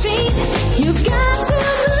throws a beat, you've got to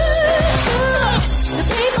move. The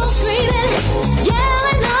people screaming,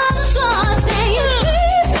 yelling on the floor, saying,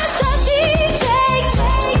 please, Mr. DJ.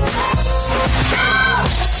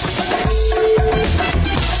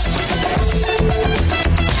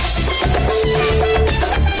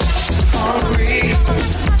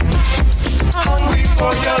 Hungry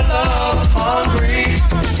for your love, hungry.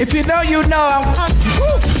 If you know, you know.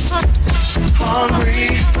 Hungry.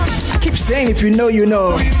 I keep saying, if you know, you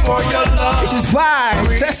know. For your love. This is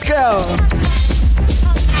Vibe. Let's go.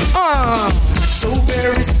 So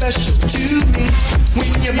very special to me when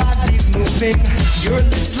your body's moving. Your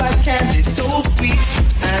lips like candy, so sweet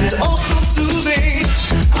and also soothing.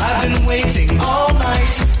 I've been waiting all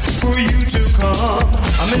night for you to come.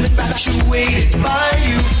 I'm infatuated by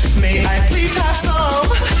you. May I please have some?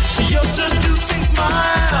 Your seducing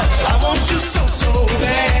smile, I want you so, so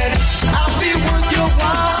bad. I'll be worth your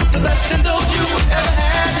while, the best in those you ever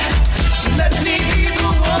had. Let me be the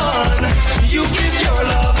one you give your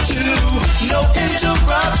love to. No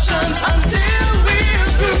interruptions until we're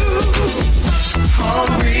through.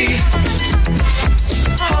 Hungry,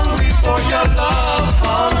 hungry for your love.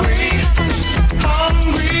 Hungry,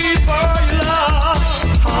 hungry for your love.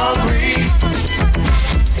 Hungry,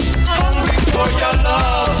 hungry for your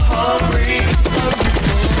love. Hungry,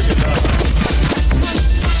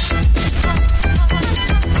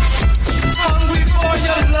 hungry for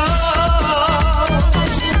your love.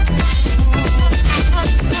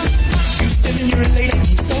 You stimulate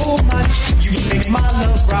me so much. You make my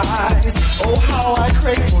love rise. Oh, how I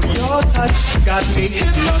crave for your touch. Got me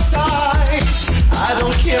hypnotized. I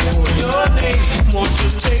don't care for your name. Want to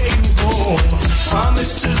take you home.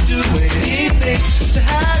 Promise to do anything to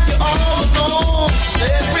have you all alone.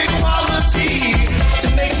 Every quality to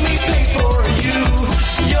make me pay for you.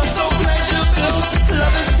 You're so pleasurable.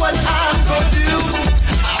 Love is what I'm gonna do.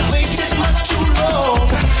 I waited much too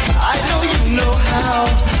long. I know you know how.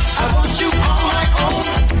 I want you on my own.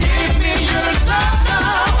 Give me your love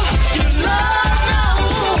now. Your love now.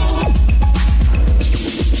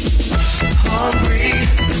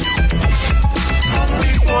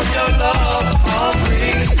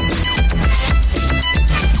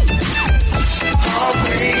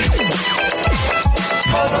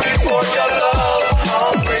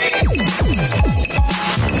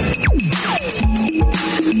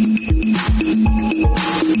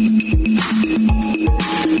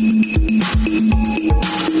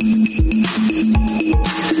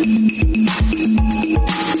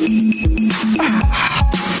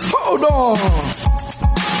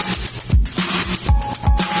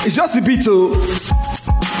 just the beat, oh.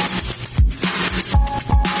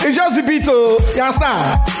 It's just the beat, oh. You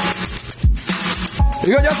understand?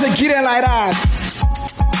 You can just get it like that.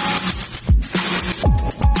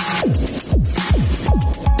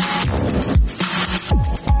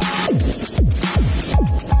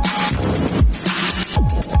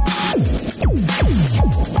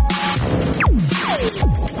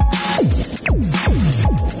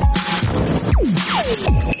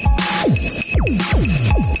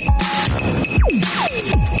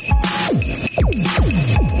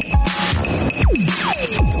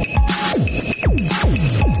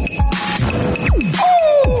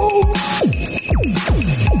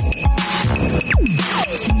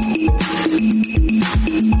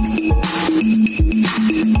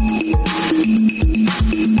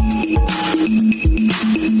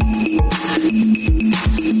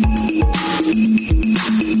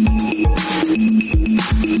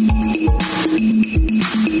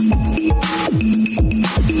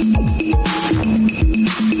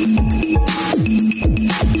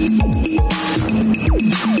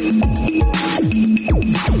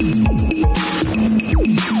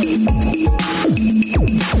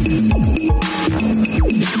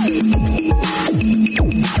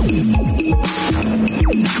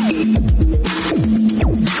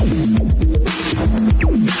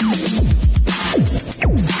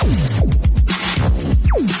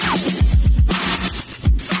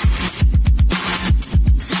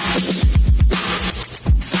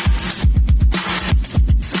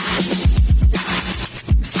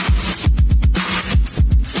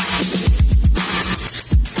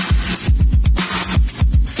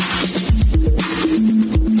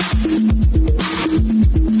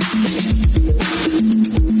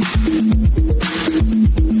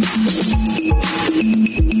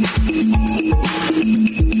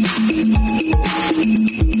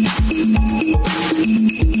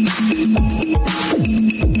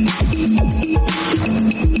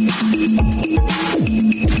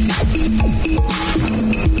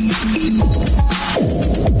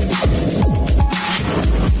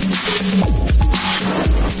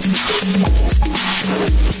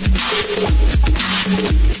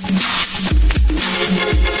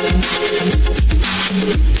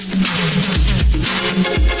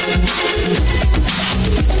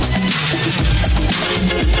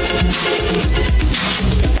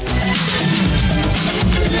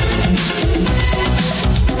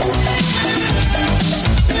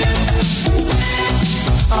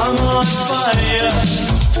 I'm on fire.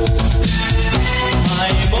 My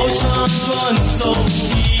emotions run so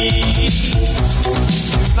deep.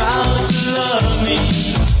 Vowed to love me.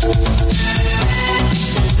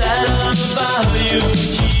 Is that about you?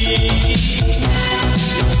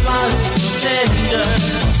 Your smile is so tender.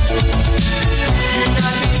 You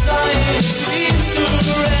got me sighing sweet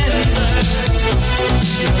surrender.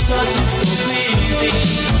 Your touch is so pleasing.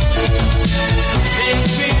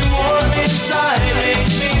 Makes me warm inside,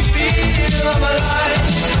 makes me feel I'm alive.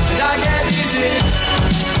 And I get easy,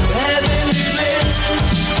 heavenly bliss,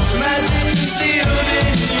 magic concealed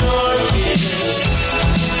in your kiss.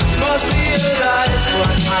 Must realize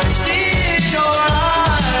what I see in your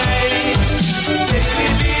eyes. Takes me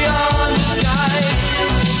beyond the sky,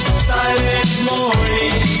 silent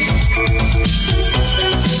morning.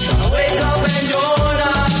 I wake up and you're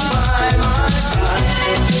not by my side.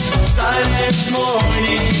 Silent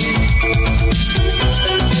morning.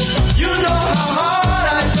 You know how hard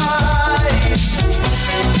I try.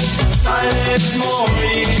 Silent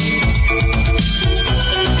morning.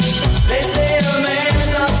 They say a man's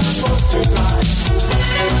not supposed to cry.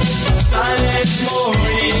 Silent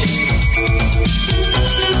morning.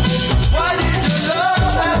 Why did your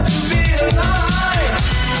love have to be a lie?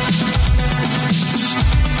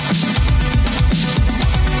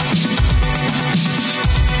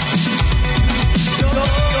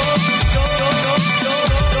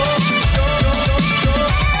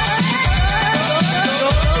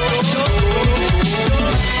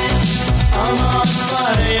 I'm on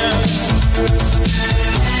fire,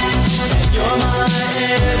 and you're my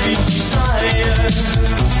every desire,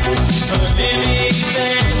 a living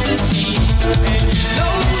fantasy, and you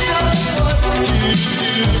know just what to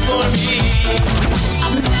do for me.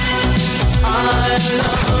 I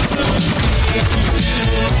love the way you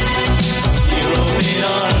do. You open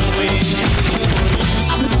arms with me.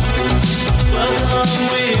 Welcome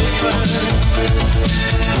whisper.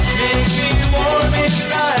 Make me warm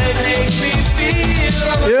inside, make me feel.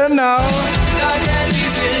 You know. Like an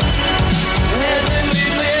easy, heavenly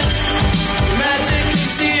bliss, magic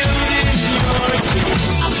concealed in your kiss.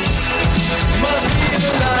 Must be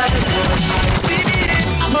the light, what I see in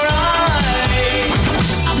your eyes.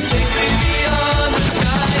 Takes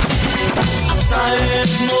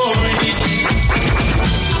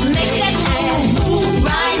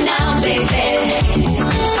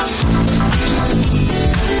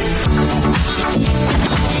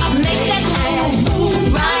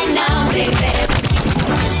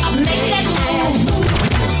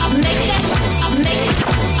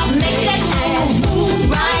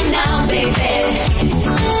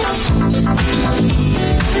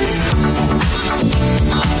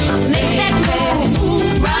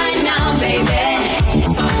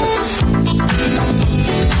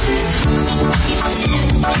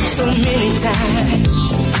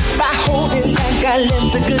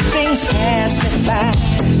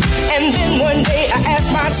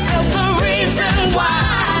myself the reason why.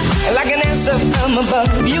 Like an answer from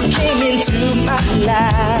above, you came into my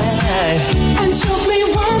life and showed me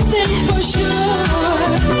one thing for sure.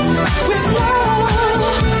 With love,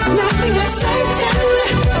 nothing is certain.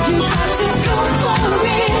 You got to go for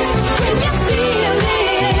it when you feel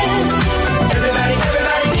it. Everybody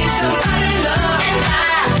needs somebody to love, and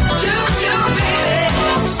I choose you, baby.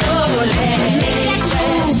 So let's make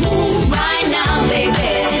that move right now,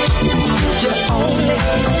 baby. You only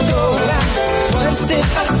go out once in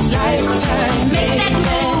a lifetime. Make that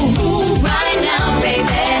move right now,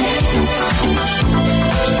 baby.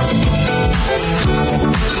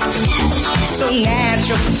 So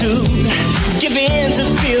natural to give in to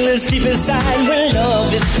feelings deep inside when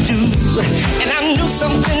love is due. And I knew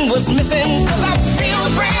something was missing, cause I feel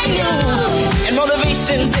brand new. And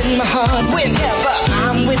motivation's in my heart whenever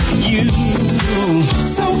I'm with you.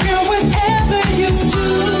 So girl, whatever you do,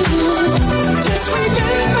 just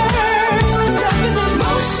remember, love is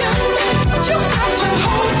emotion. You got to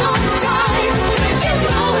hold on tight when you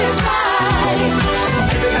know it's right.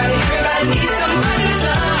 Everybody needs somebody to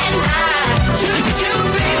love, and I choose you,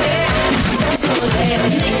 baby. So let's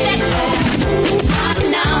make that move right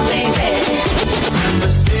now, baby.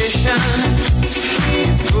 Conversation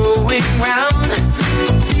is going round.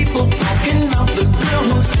 People talking about the girl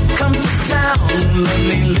who's come to town.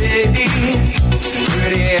 Lovely lady,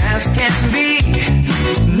 pretty as can be.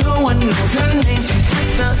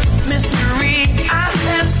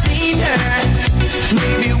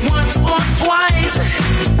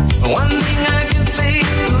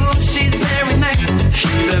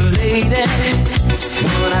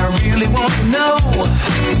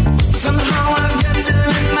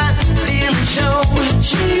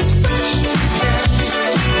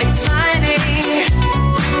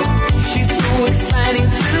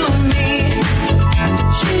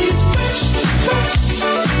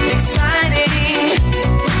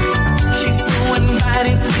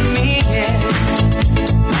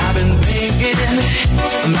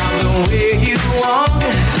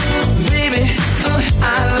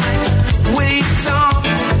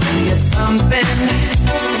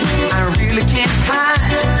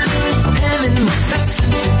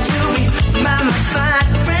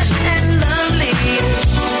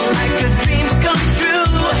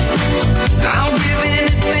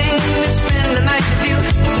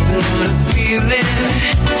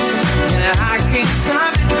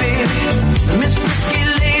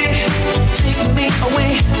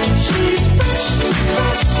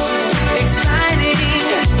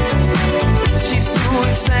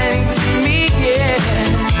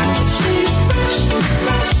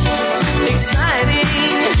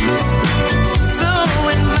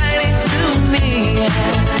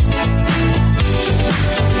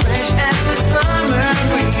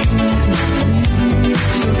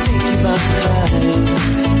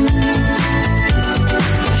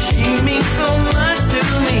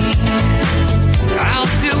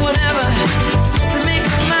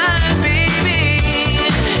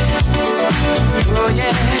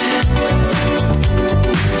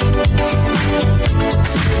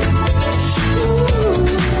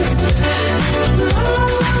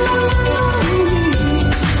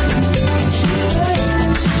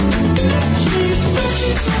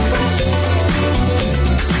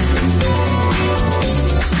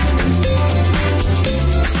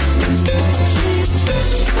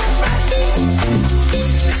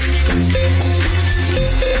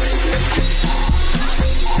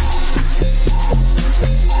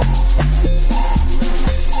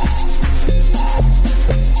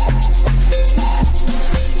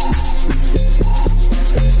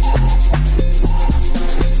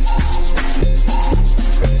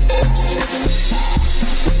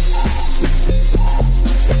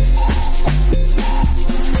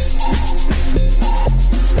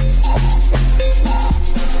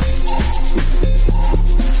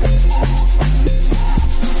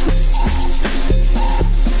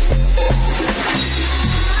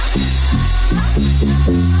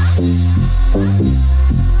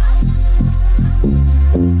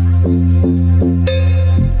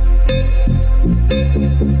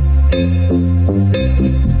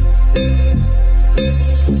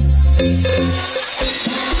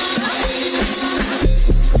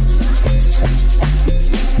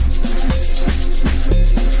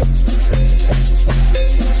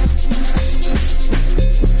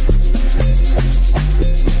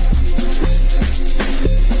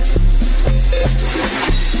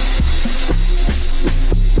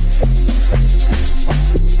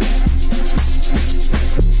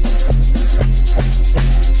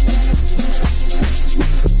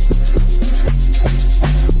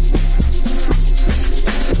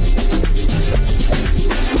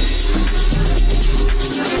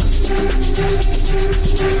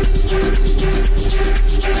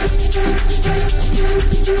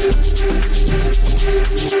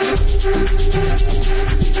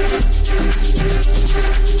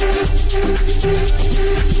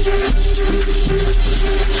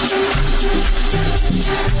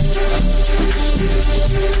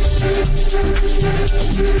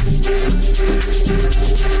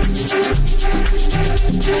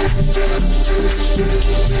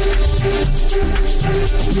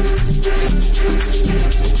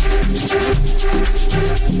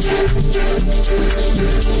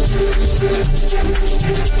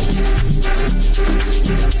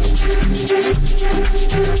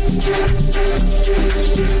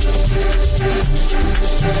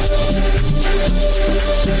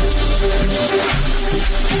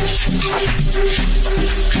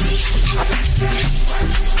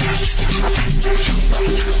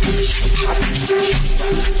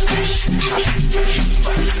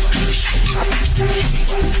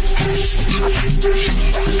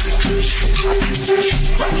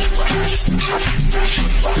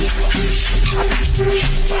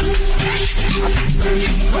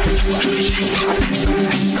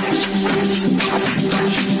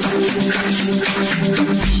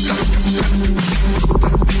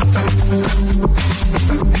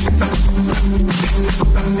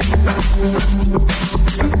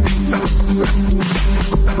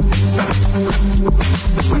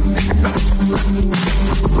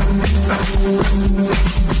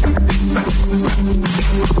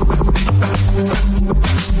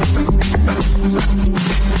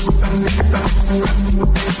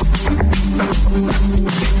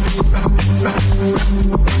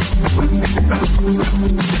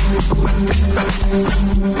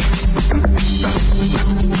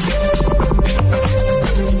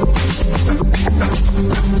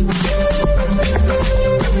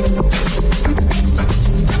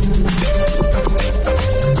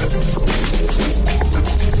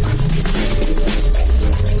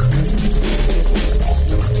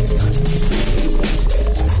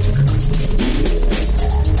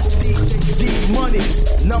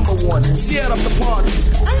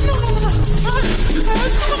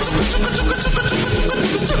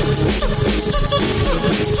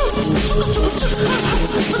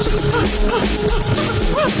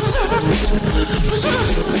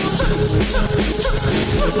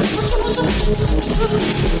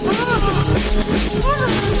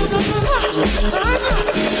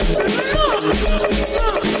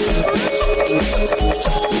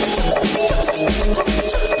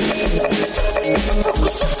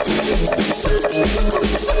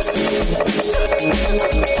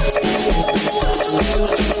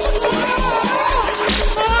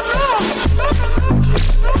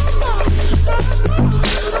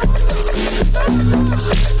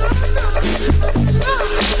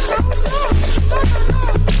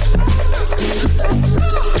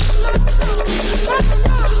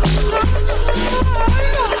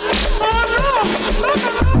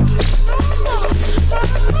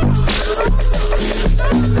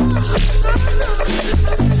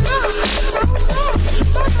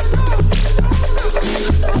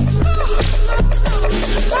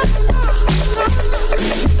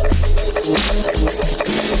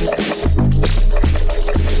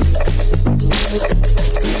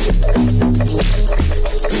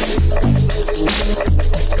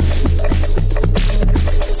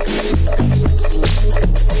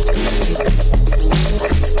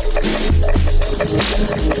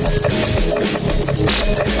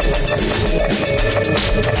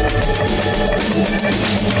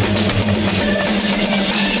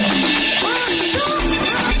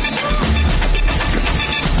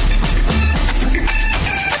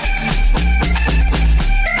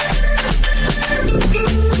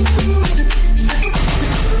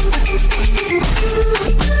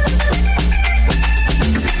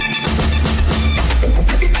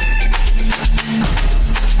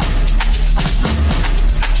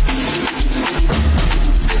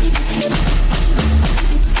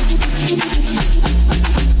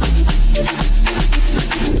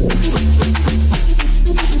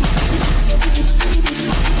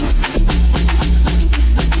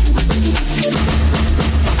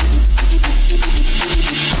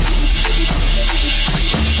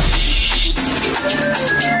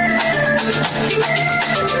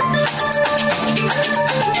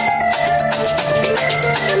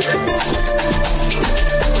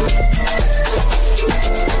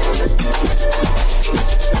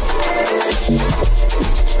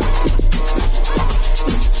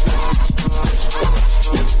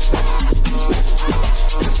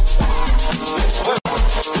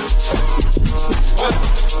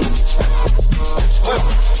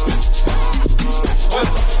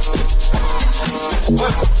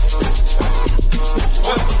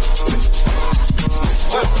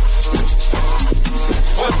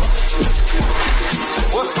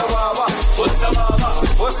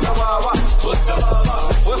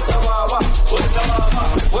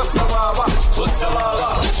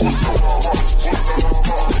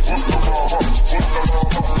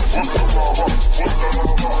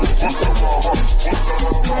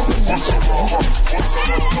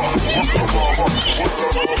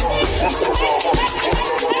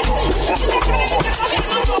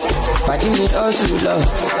 Pàdé mi ọ̀sùn lọ,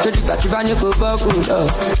 lójú ìgbà tí bá ní kó bọ́ọ̀kù lọ.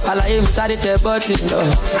 Àlàyé mi sáré tẹ bọ́ọ̀tì lọ.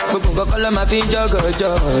 Gbogbo nǹkan kọ́ ló máa fi ń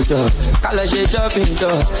jọ̀gọ̀jọ̀. Ká lọ ṣe shopping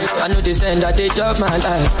lọ. I know they send that they chop my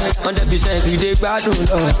life. 100% we dey gbádùn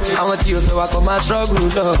lọ. Àwọn tí o fẹ́ wa kọ́ máa struggle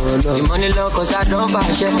lọ. The money long cause I don't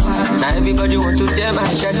fashion. Now everybody want to tear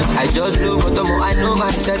my shirt. I just blow but I know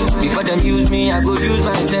myself. Before them use me, I go use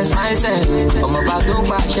my sense. Ọmọ bá tó ń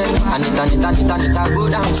pàṣẹ. Anita go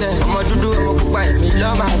down set. Ọmọ dúdú ọmọ pupa èmi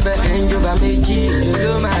lọ́ máa fẹ́. Ìjọba méjì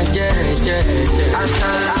ló máa jẹ́.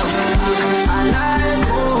 Asalamu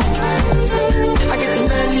alaikum. I get to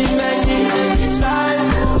many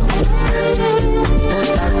disciples.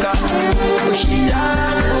 Mustaka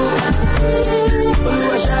Oshidano.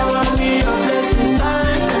 Olúwa shower me your blessings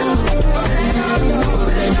time.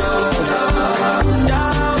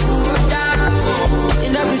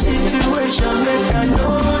 In every situation, make I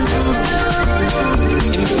know you.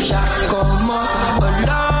 In the shadow, come on,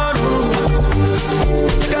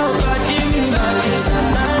 nobody me back is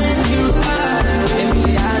alive you.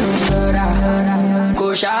 Emiliano Flora,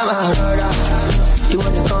 Koshama Flora. You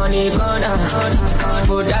want the corner,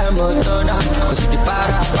 put that motor, cause the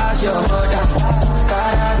para pass your mother.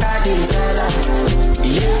 Caraca de Sela,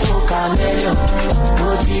 Ilefo Camelo,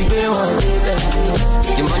 motive one day.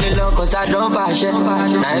 The money long cause I don't fashion.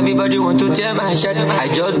 Now everybody want to tear my shirt. I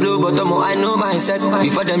just blow but I know myself.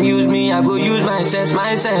 Before them use me, I go use my sense.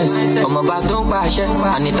 I'm about to fashion.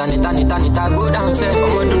 Anita go down set.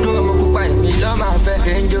 I'm on to do I'm a pupa. Me love my friend.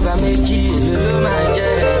 Range over me G. You love my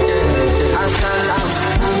jet. Asalamu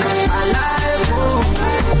alaikum.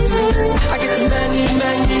 I get many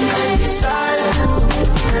disciples.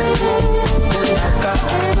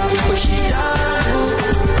 Oshidano.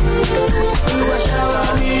 You shower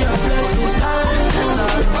me your blessings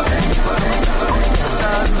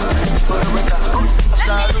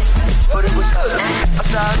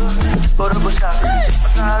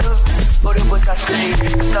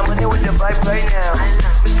Mr. Money with the vibe right now.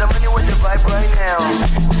 Mr. Money with the vibe right now.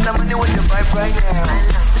 Mr. Money with the vibe right now.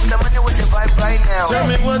 Mr. Money with the vibe right now. Tell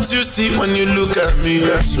me what you see when you look at me.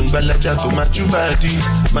 Sungbalaja to my body.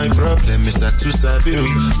 My problem is that too sabi.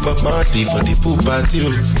 Pop money for the pool party.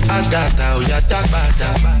 I got out ya dabada.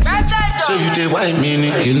 So you dey wine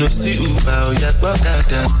me, you know see Uber or ya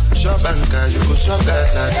gbokada. Shop anka, you go shop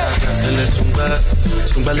gada. Ele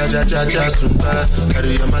Sungbalaja Sumba.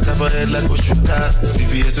 Carry your matter for head like Oshuka.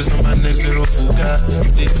 VVS is on my neck, zero fuka.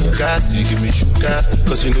 You take Bugatti, give me sugar.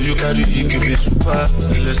 Cause you know you carry it, give me super.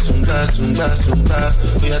 Ele Sunga.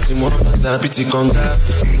 We are Timo, Pata, Conga.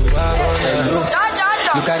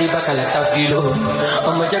 You carry back a lot of kilo.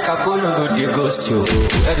 I'm a jack of follow the ghost you.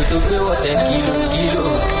 Ready to pay what 10 kilo.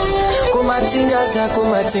 Kumatingaza.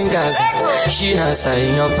 She nasa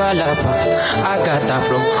in your falapa. Agata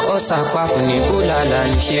from Osaka from Nicolala.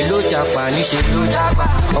 Nishelo Japa.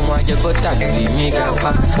 Omo Ajabota, Migapa.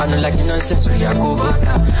 I don't like nonsense we are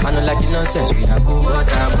Kubota. I don't like nonsense we are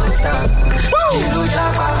Kubota. Chilo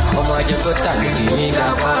Japa. Omo Ajabota,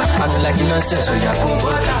 Migapa. I don't like nonsense we are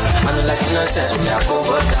Kubota. I don't like nonsense we are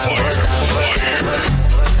Kubota.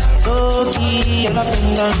 Okay, all of them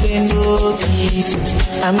don't been notice.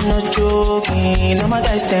 I'm not joking. All my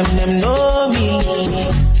guys, them know me.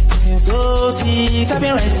 Since 06, I've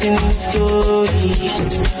been writing this story.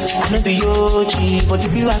 I know the OG, but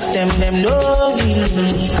if you ask them know me.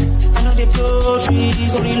 I know the poetry,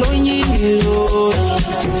 only lonely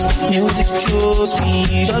music shows me,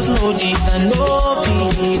 just know this and know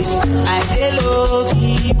peace. I stay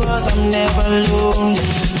low-key, but I'm never lonely.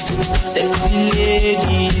 Sexy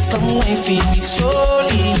ladies, come and feed me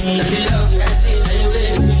slowly.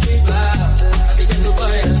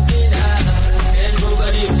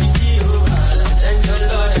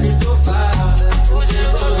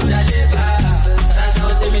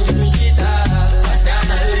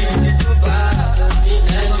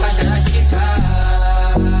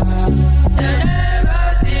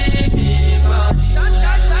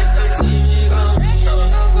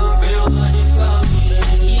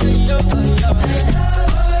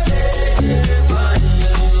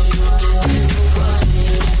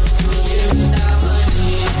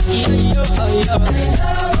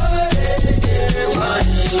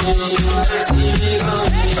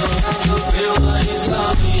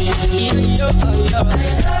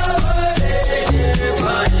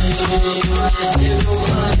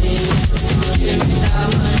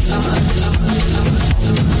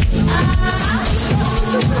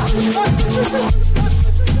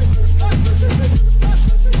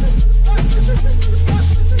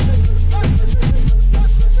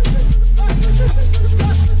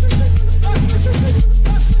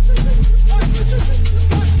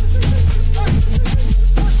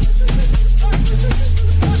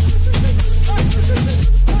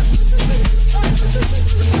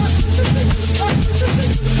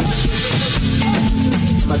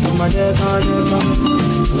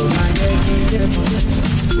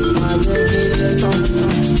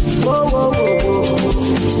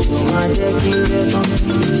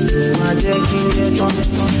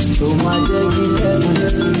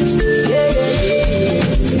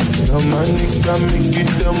 Monica, make it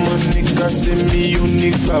the Monica, send me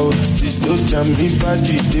unique out. This so jammy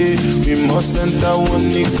body day, we must enter one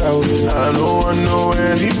nick out. I don't want know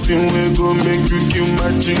anything we go make you kill my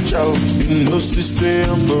chick out. You know she say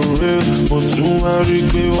I'm for real, but you want to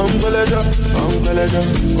be one belada,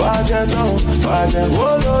 wajado,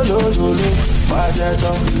 oh lo lo lo lo,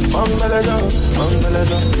 wajado, one belada,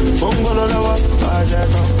 bongolo,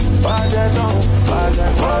 wajado,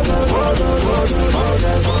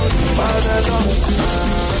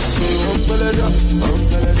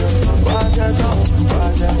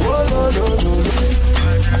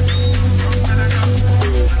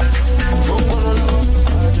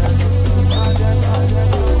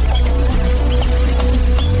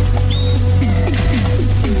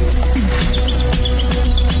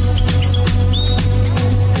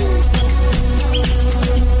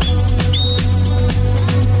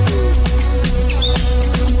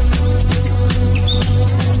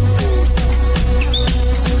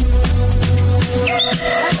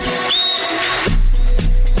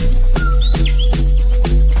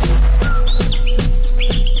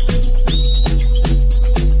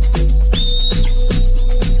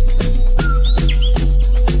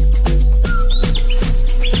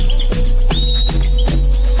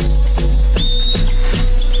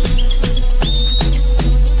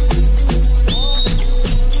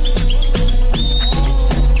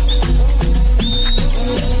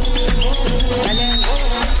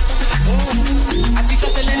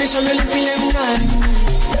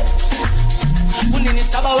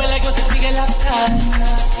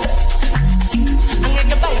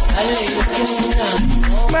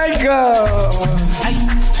 Michael!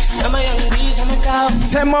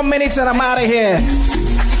 10 more minutes and I'm out of here.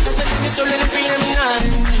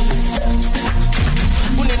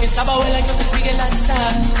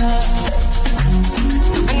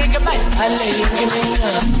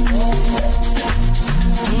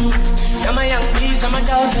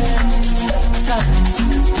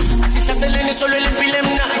 Selene solo el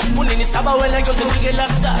empilemna, unini sabawela yo se pige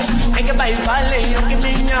laxas, eke bai vale yo que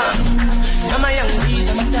minya, namayang di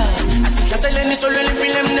samata, así que selene solo el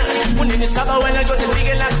empilemna, unini sabawela yo se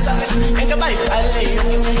pige laxas, eke bai vale yo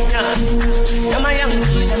que minya, namayang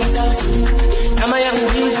di samata, namayang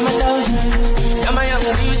di samata, namayang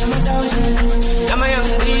di samata, namayang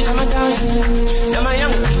di samata,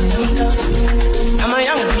 namayang di samata,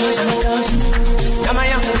 namayang di samata,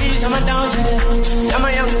 namayang di samata,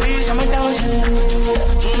 namayang di samata.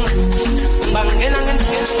 Bangenangan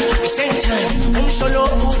same time solo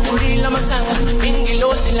ulila masanga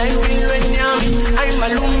ingilo sila impilo enyami ay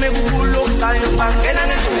malume kukulo sayo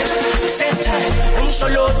bangenangan same time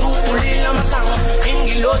solo ulila masanga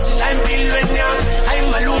ingilo sila impilo enyami ay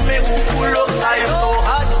malume kukulo sayo so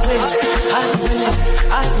hard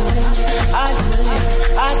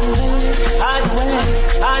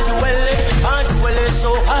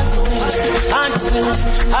so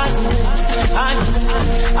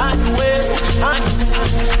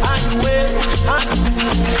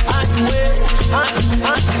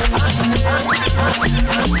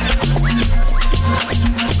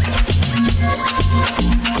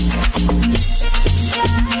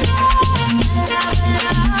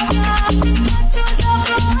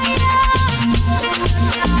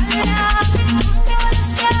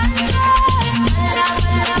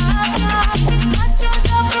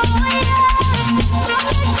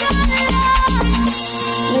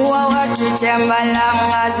Jambala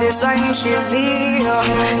ngazizwa inhliziyo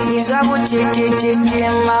ngizwa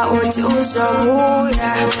kutitititema uthi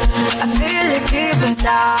uzobuya I feel it deep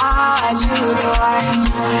inside you are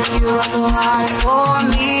the one for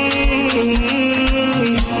me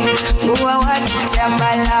Buwa wathi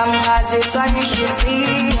jambala ngazizwa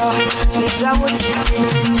inhliziyo ngizwa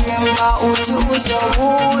kutitititema uthi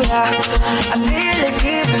uzobuya I feel it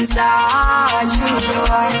deep inside you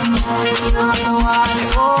are the one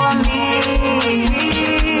for me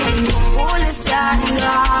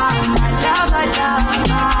Ulisanga, lava,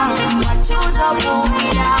 machuza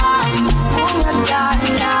buya,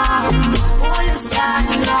 ungadala.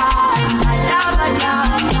 Ulisanga, lava,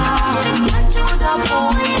 machuza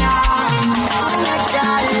buya,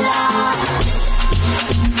 ungadala.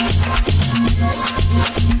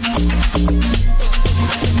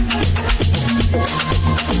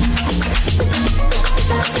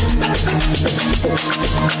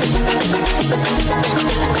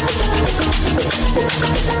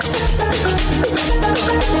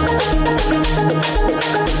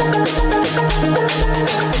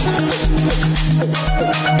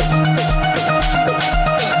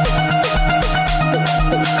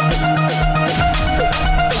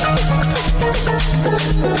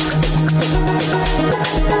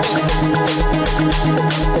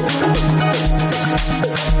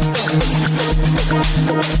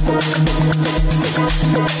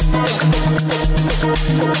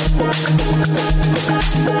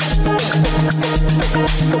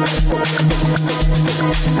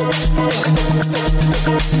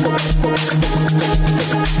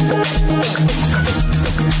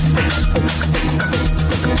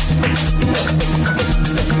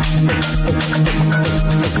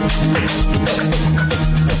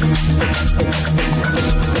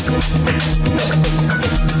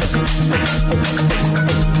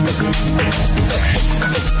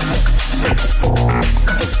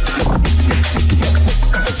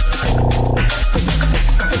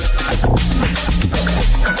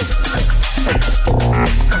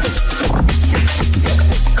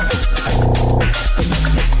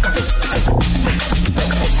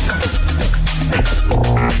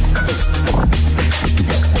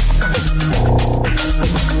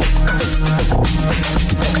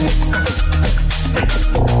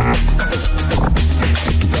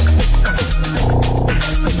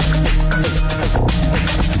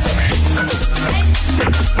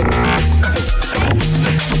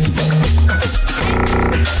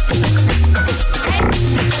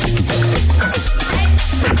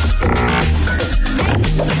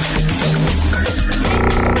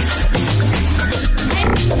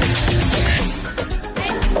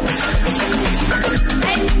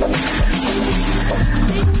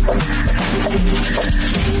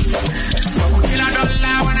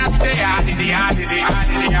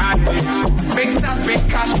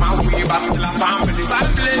 away, but still a family.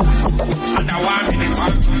 And I want me to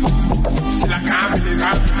still I can't believe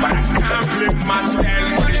it, but I can't blame myself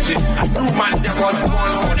for this shit. I do man, there was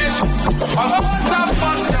born for this shit. I was so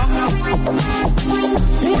fucked up.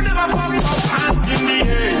 Who never fucked up hands in the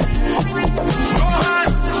air? No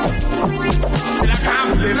hands. Still I can't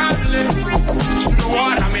believe it. You know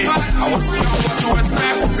what I mean? I was young, what you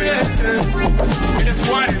expect from me. It is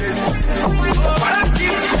what it is. But I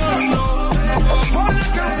keep going, no. All I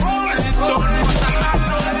can roll is done, but I have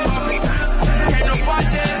no topic. Can't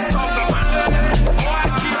nobody stop the man. Oh, I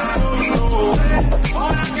keep going, no.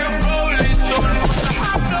 All I can roll is done, but I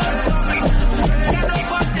have no topic. Can't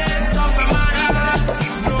nobody stop the man.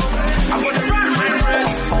 No, I'm gonna run my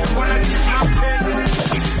race. When I keep my pace.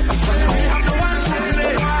 I'm the one who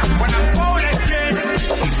play. When I fall again,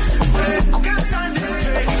 I can't stand this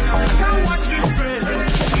pain. I can't watch this pain.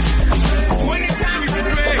 When it's time you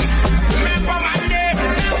pray, remember my name.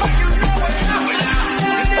 Remember you know what's up.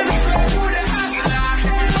 Who the hustler?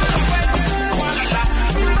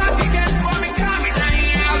 You back again for me coming down.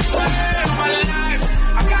 I'll swear on my life.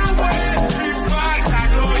 I can't wait to be back. I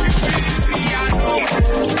know you feel me, I know.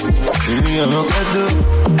 Èmi ọ̀rọ̀ kẹ́tọ́,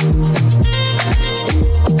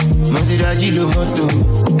 mo ti dájú ló mọ́tò.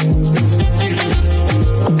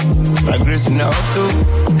 My grace in the auto,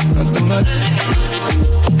 automatic.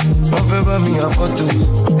 Wọ́n fẹ́ bá mi àfọ́tò.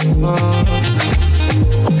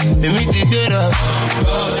 Èmi ti gbéra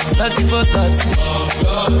láti 4:30.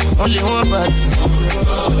 Wọ́n lé wọ́n bàtì.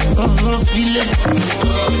 Wọ́n filẹ̀.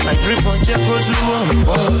 My drip on check go to one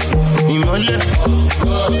boss. Ìmọ̀lẹ̀,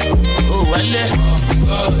 ó wálẹ̀.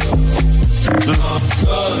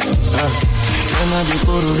 Ọmọ àdé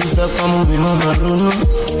kóró ló sápá mú mi, mọ́ máa ronú.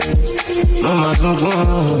 Mọ́ máa tún gún.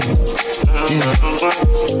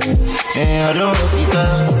 I don't work it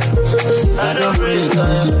out. I don't pray it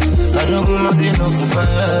out. I don't go nothing off for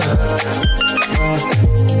fire.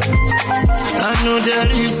 I know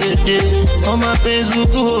there is a day all my pains will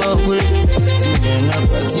go away. See when I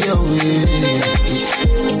party away.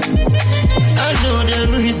 I know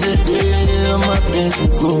there is a day all my pains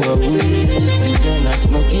will go away. See when I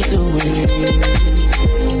smoke it away.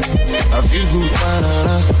 I feel good,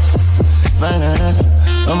 banana, banana.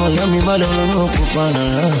 I'm a yummy mother, no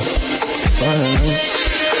banana, banana.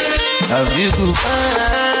 I feel good,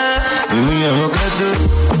 banana. Me I'm a gato.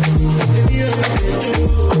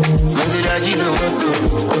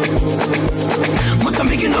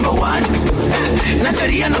 Mozambique number 1,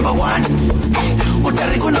 Nigeria number 1, Puerto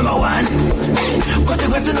Rico number 1, Costa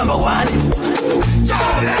Rica number 1.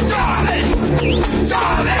 Chave, chave,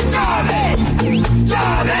 chave, chave, chave,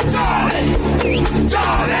 chave,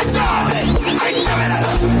 chave, chave. Ay,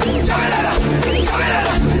 chavelala, chavelala,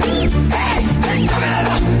 chavelala. Hey, hey,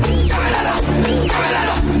 chavelala, chavelala,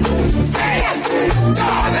 chavelala. Say yes,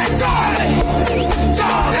 chave, chave,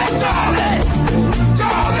 chave, chave,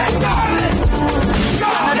 chave, chave.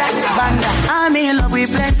 I'm in love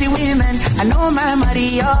with plenty women. I know my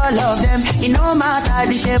money, all of them. It no matter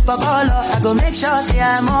the shape or color. I go make sure say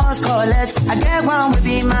I must collect. I get one will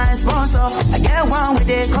be my sponsor. I get one where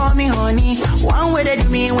they call me honey. One where they do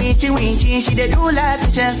me winchy winchy. She they do like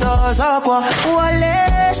patience so support.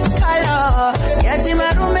 Wale color. Get in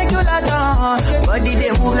my room make you lot on. Body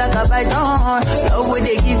they move like a python. Love where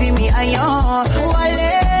they giving me iron. Wale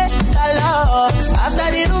color. After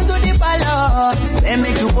the room to the palace. They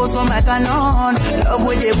make you post on my canon. Love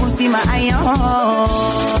where they boost in my iron.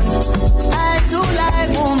 I too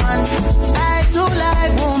like woman. I too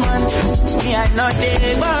like woman. Me I not the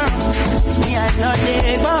burn. Me I not the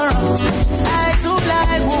burn. I too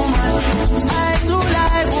like woman. I too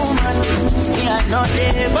like woman. Me I not the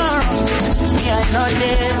burn. Me I not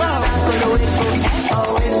the burn.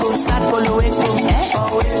 Oh echo, sakolo echo.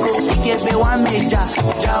 Oh echo, ikebe one meja,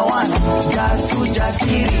 ja one, ja two, ja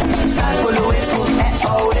three. Sakolo echo.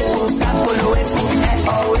 Oh echo, sakolo echo.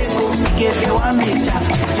 Oh echo, ikebe one meja,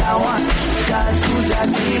 ja one, ja two, ja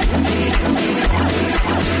three.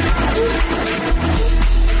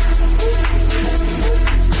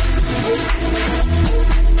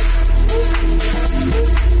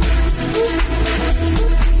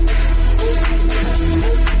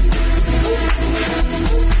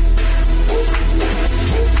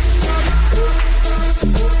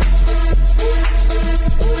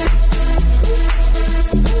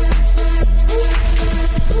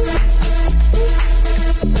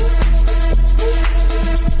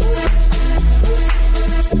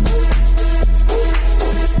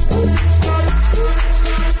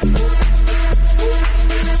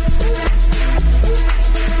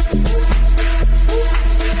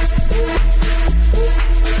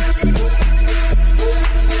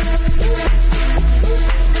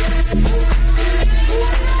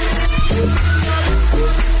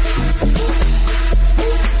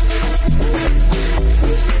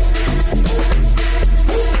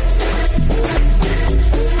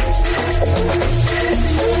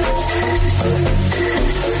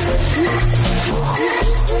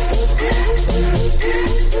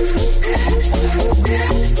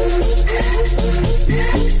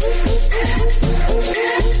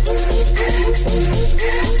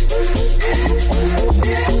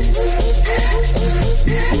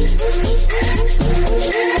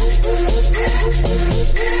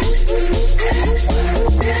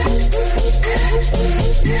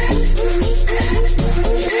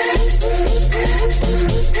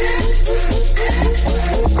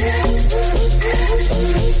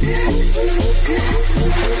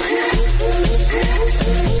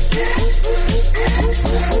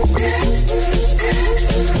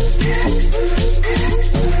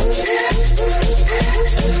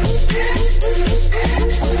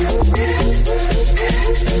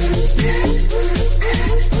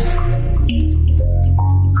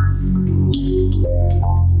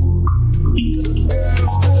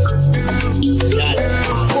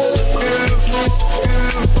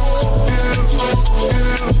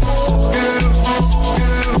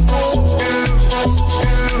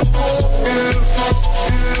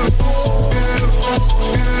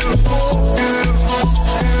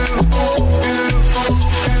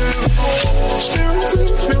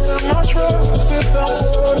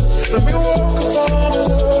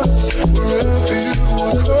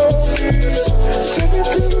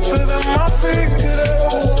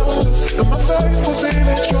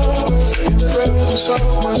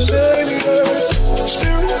 savior.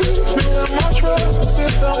 Spirit, be my trust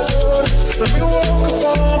without water. Let me walk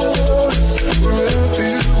upon the water wherever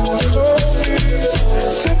you would call me.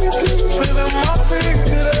 Take me deeper than my feet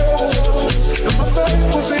could ever walk, and my faith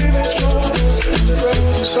will be made strong. The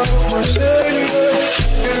presence of my savior.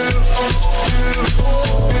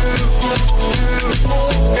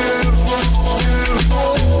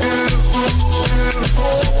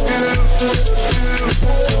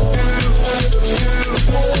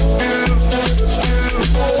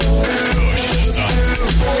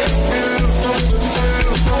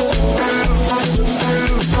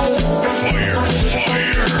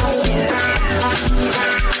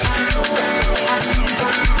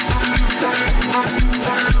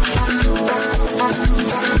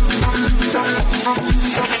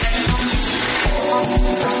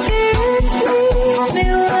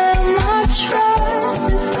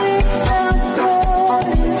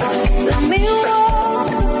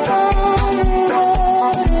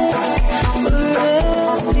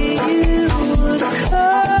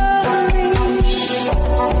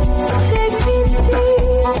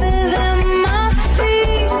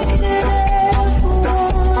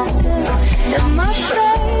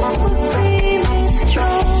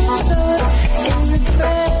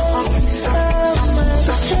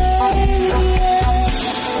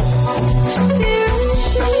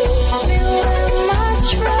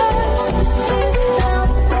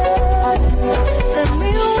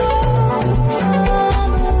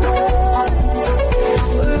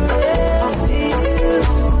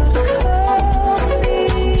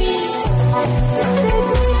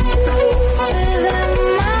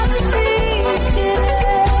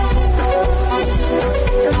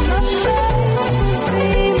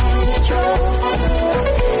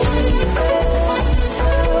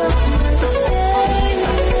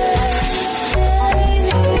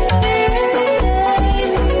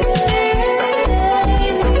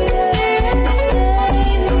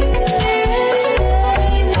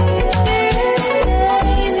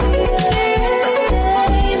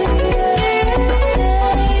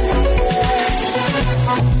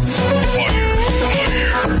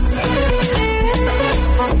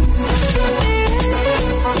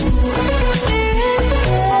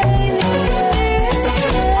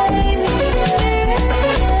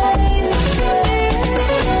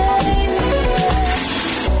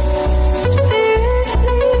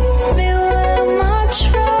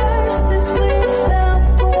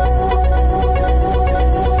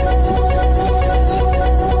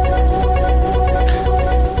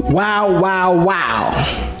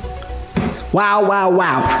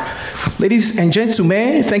 Wow. Ladies and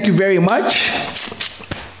gentlemen, thank you very much.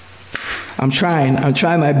 I'm trying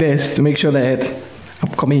my best to make sure that I'm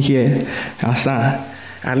coming here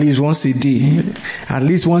at least once a day, at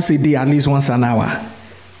least once an hour.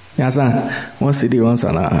 You understand? Once a day, once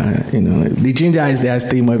an hour. You know, the ginger is their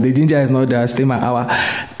steamer. If the ginger is not there, stay my hour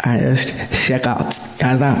and just check out. You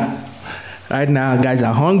understand? Right now, guys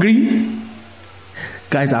are hungry.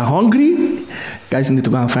 Guys need to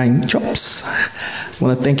go and find jobs. I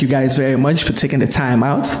want to thank you guys very much for taking the time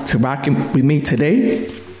out to rock with me today.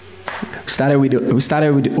 We started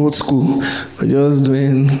with the old school. We're just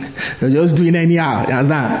doing anyhow.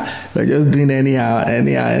 We're just doing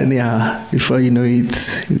anyhow. Before you know it,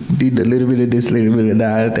 did a little bit of this, a little bit of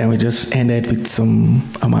that, and we just ended with some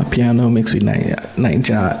piano mixed with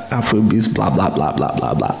Niger Afrobeats, blah blah blah blah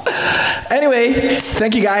blah blah. Anyway,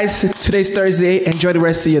 thank you guys. Today's Thursday. Enjoy the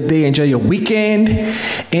rest of your day. Enjoy your weekend.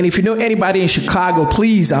 And if you know anybody in Chicago,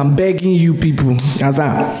 please, I'm begging you people.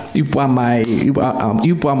 You are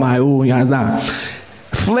my own.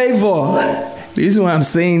 Flavor. The reason why I'm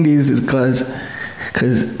saying this is because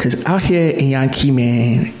out here in Yankee,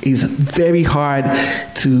 man, it's very hard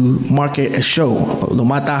to market a show. No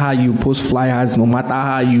matter how you post flyers, no matter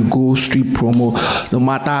how you go street promo, no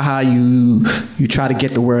matter how you try to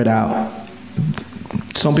get the word out.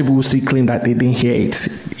 Some people will still claim that they didn't hear it,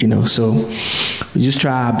 you know. So we just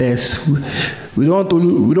try our best. We don't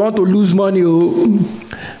want to lose money.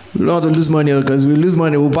 We don't want to lose money because we lose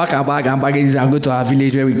money. We'll back it and go to our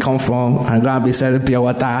village where we come from and go and be selling pure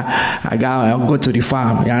water. I go to the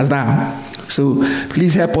farm. You understand? So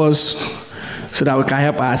please help us so that we can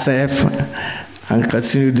help ourselves and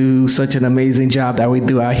continue to do such an amazing job that we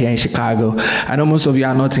do out here in Chicago. I know most of you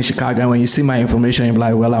are not in Chicago, and when you see my information, you're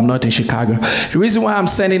like, well, I'm not in Chicago. The reason why I'm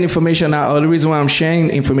sending information out, or the reason why I'm sharing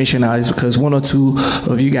information out, is because one or two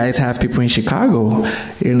of you guys have people in Chicago,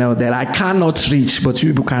 you know, that I cannot reach, but you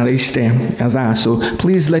people can reach them. So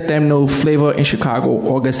please let them know. Flavor in Chicago,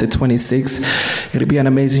 August the 26th. It'll be an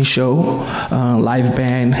amazing show. Live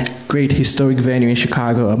band, great historic venue in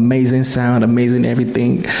Chicago. Amazing sound, amazing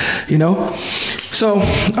everything, you know. So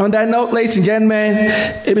on that note, ladies and gentlemen,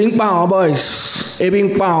 Ibing Power Boys.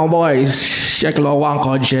 Check a one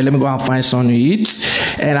called Jay. Let me go and find something to eat.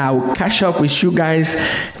 And I will catch up with you guys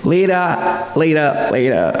later.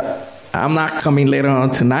 I'm not coming later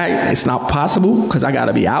on tonight. It's not possible because I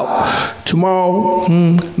gotta be out. Tomorrow,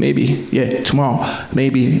 maybe. Yeah, tomorrow.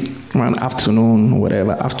 Maybe around afternoon,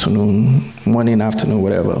 whatever. Morning, afternoon,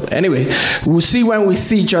 whatever. Anyway, we'll see when we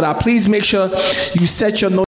see each other. Please make sure you set your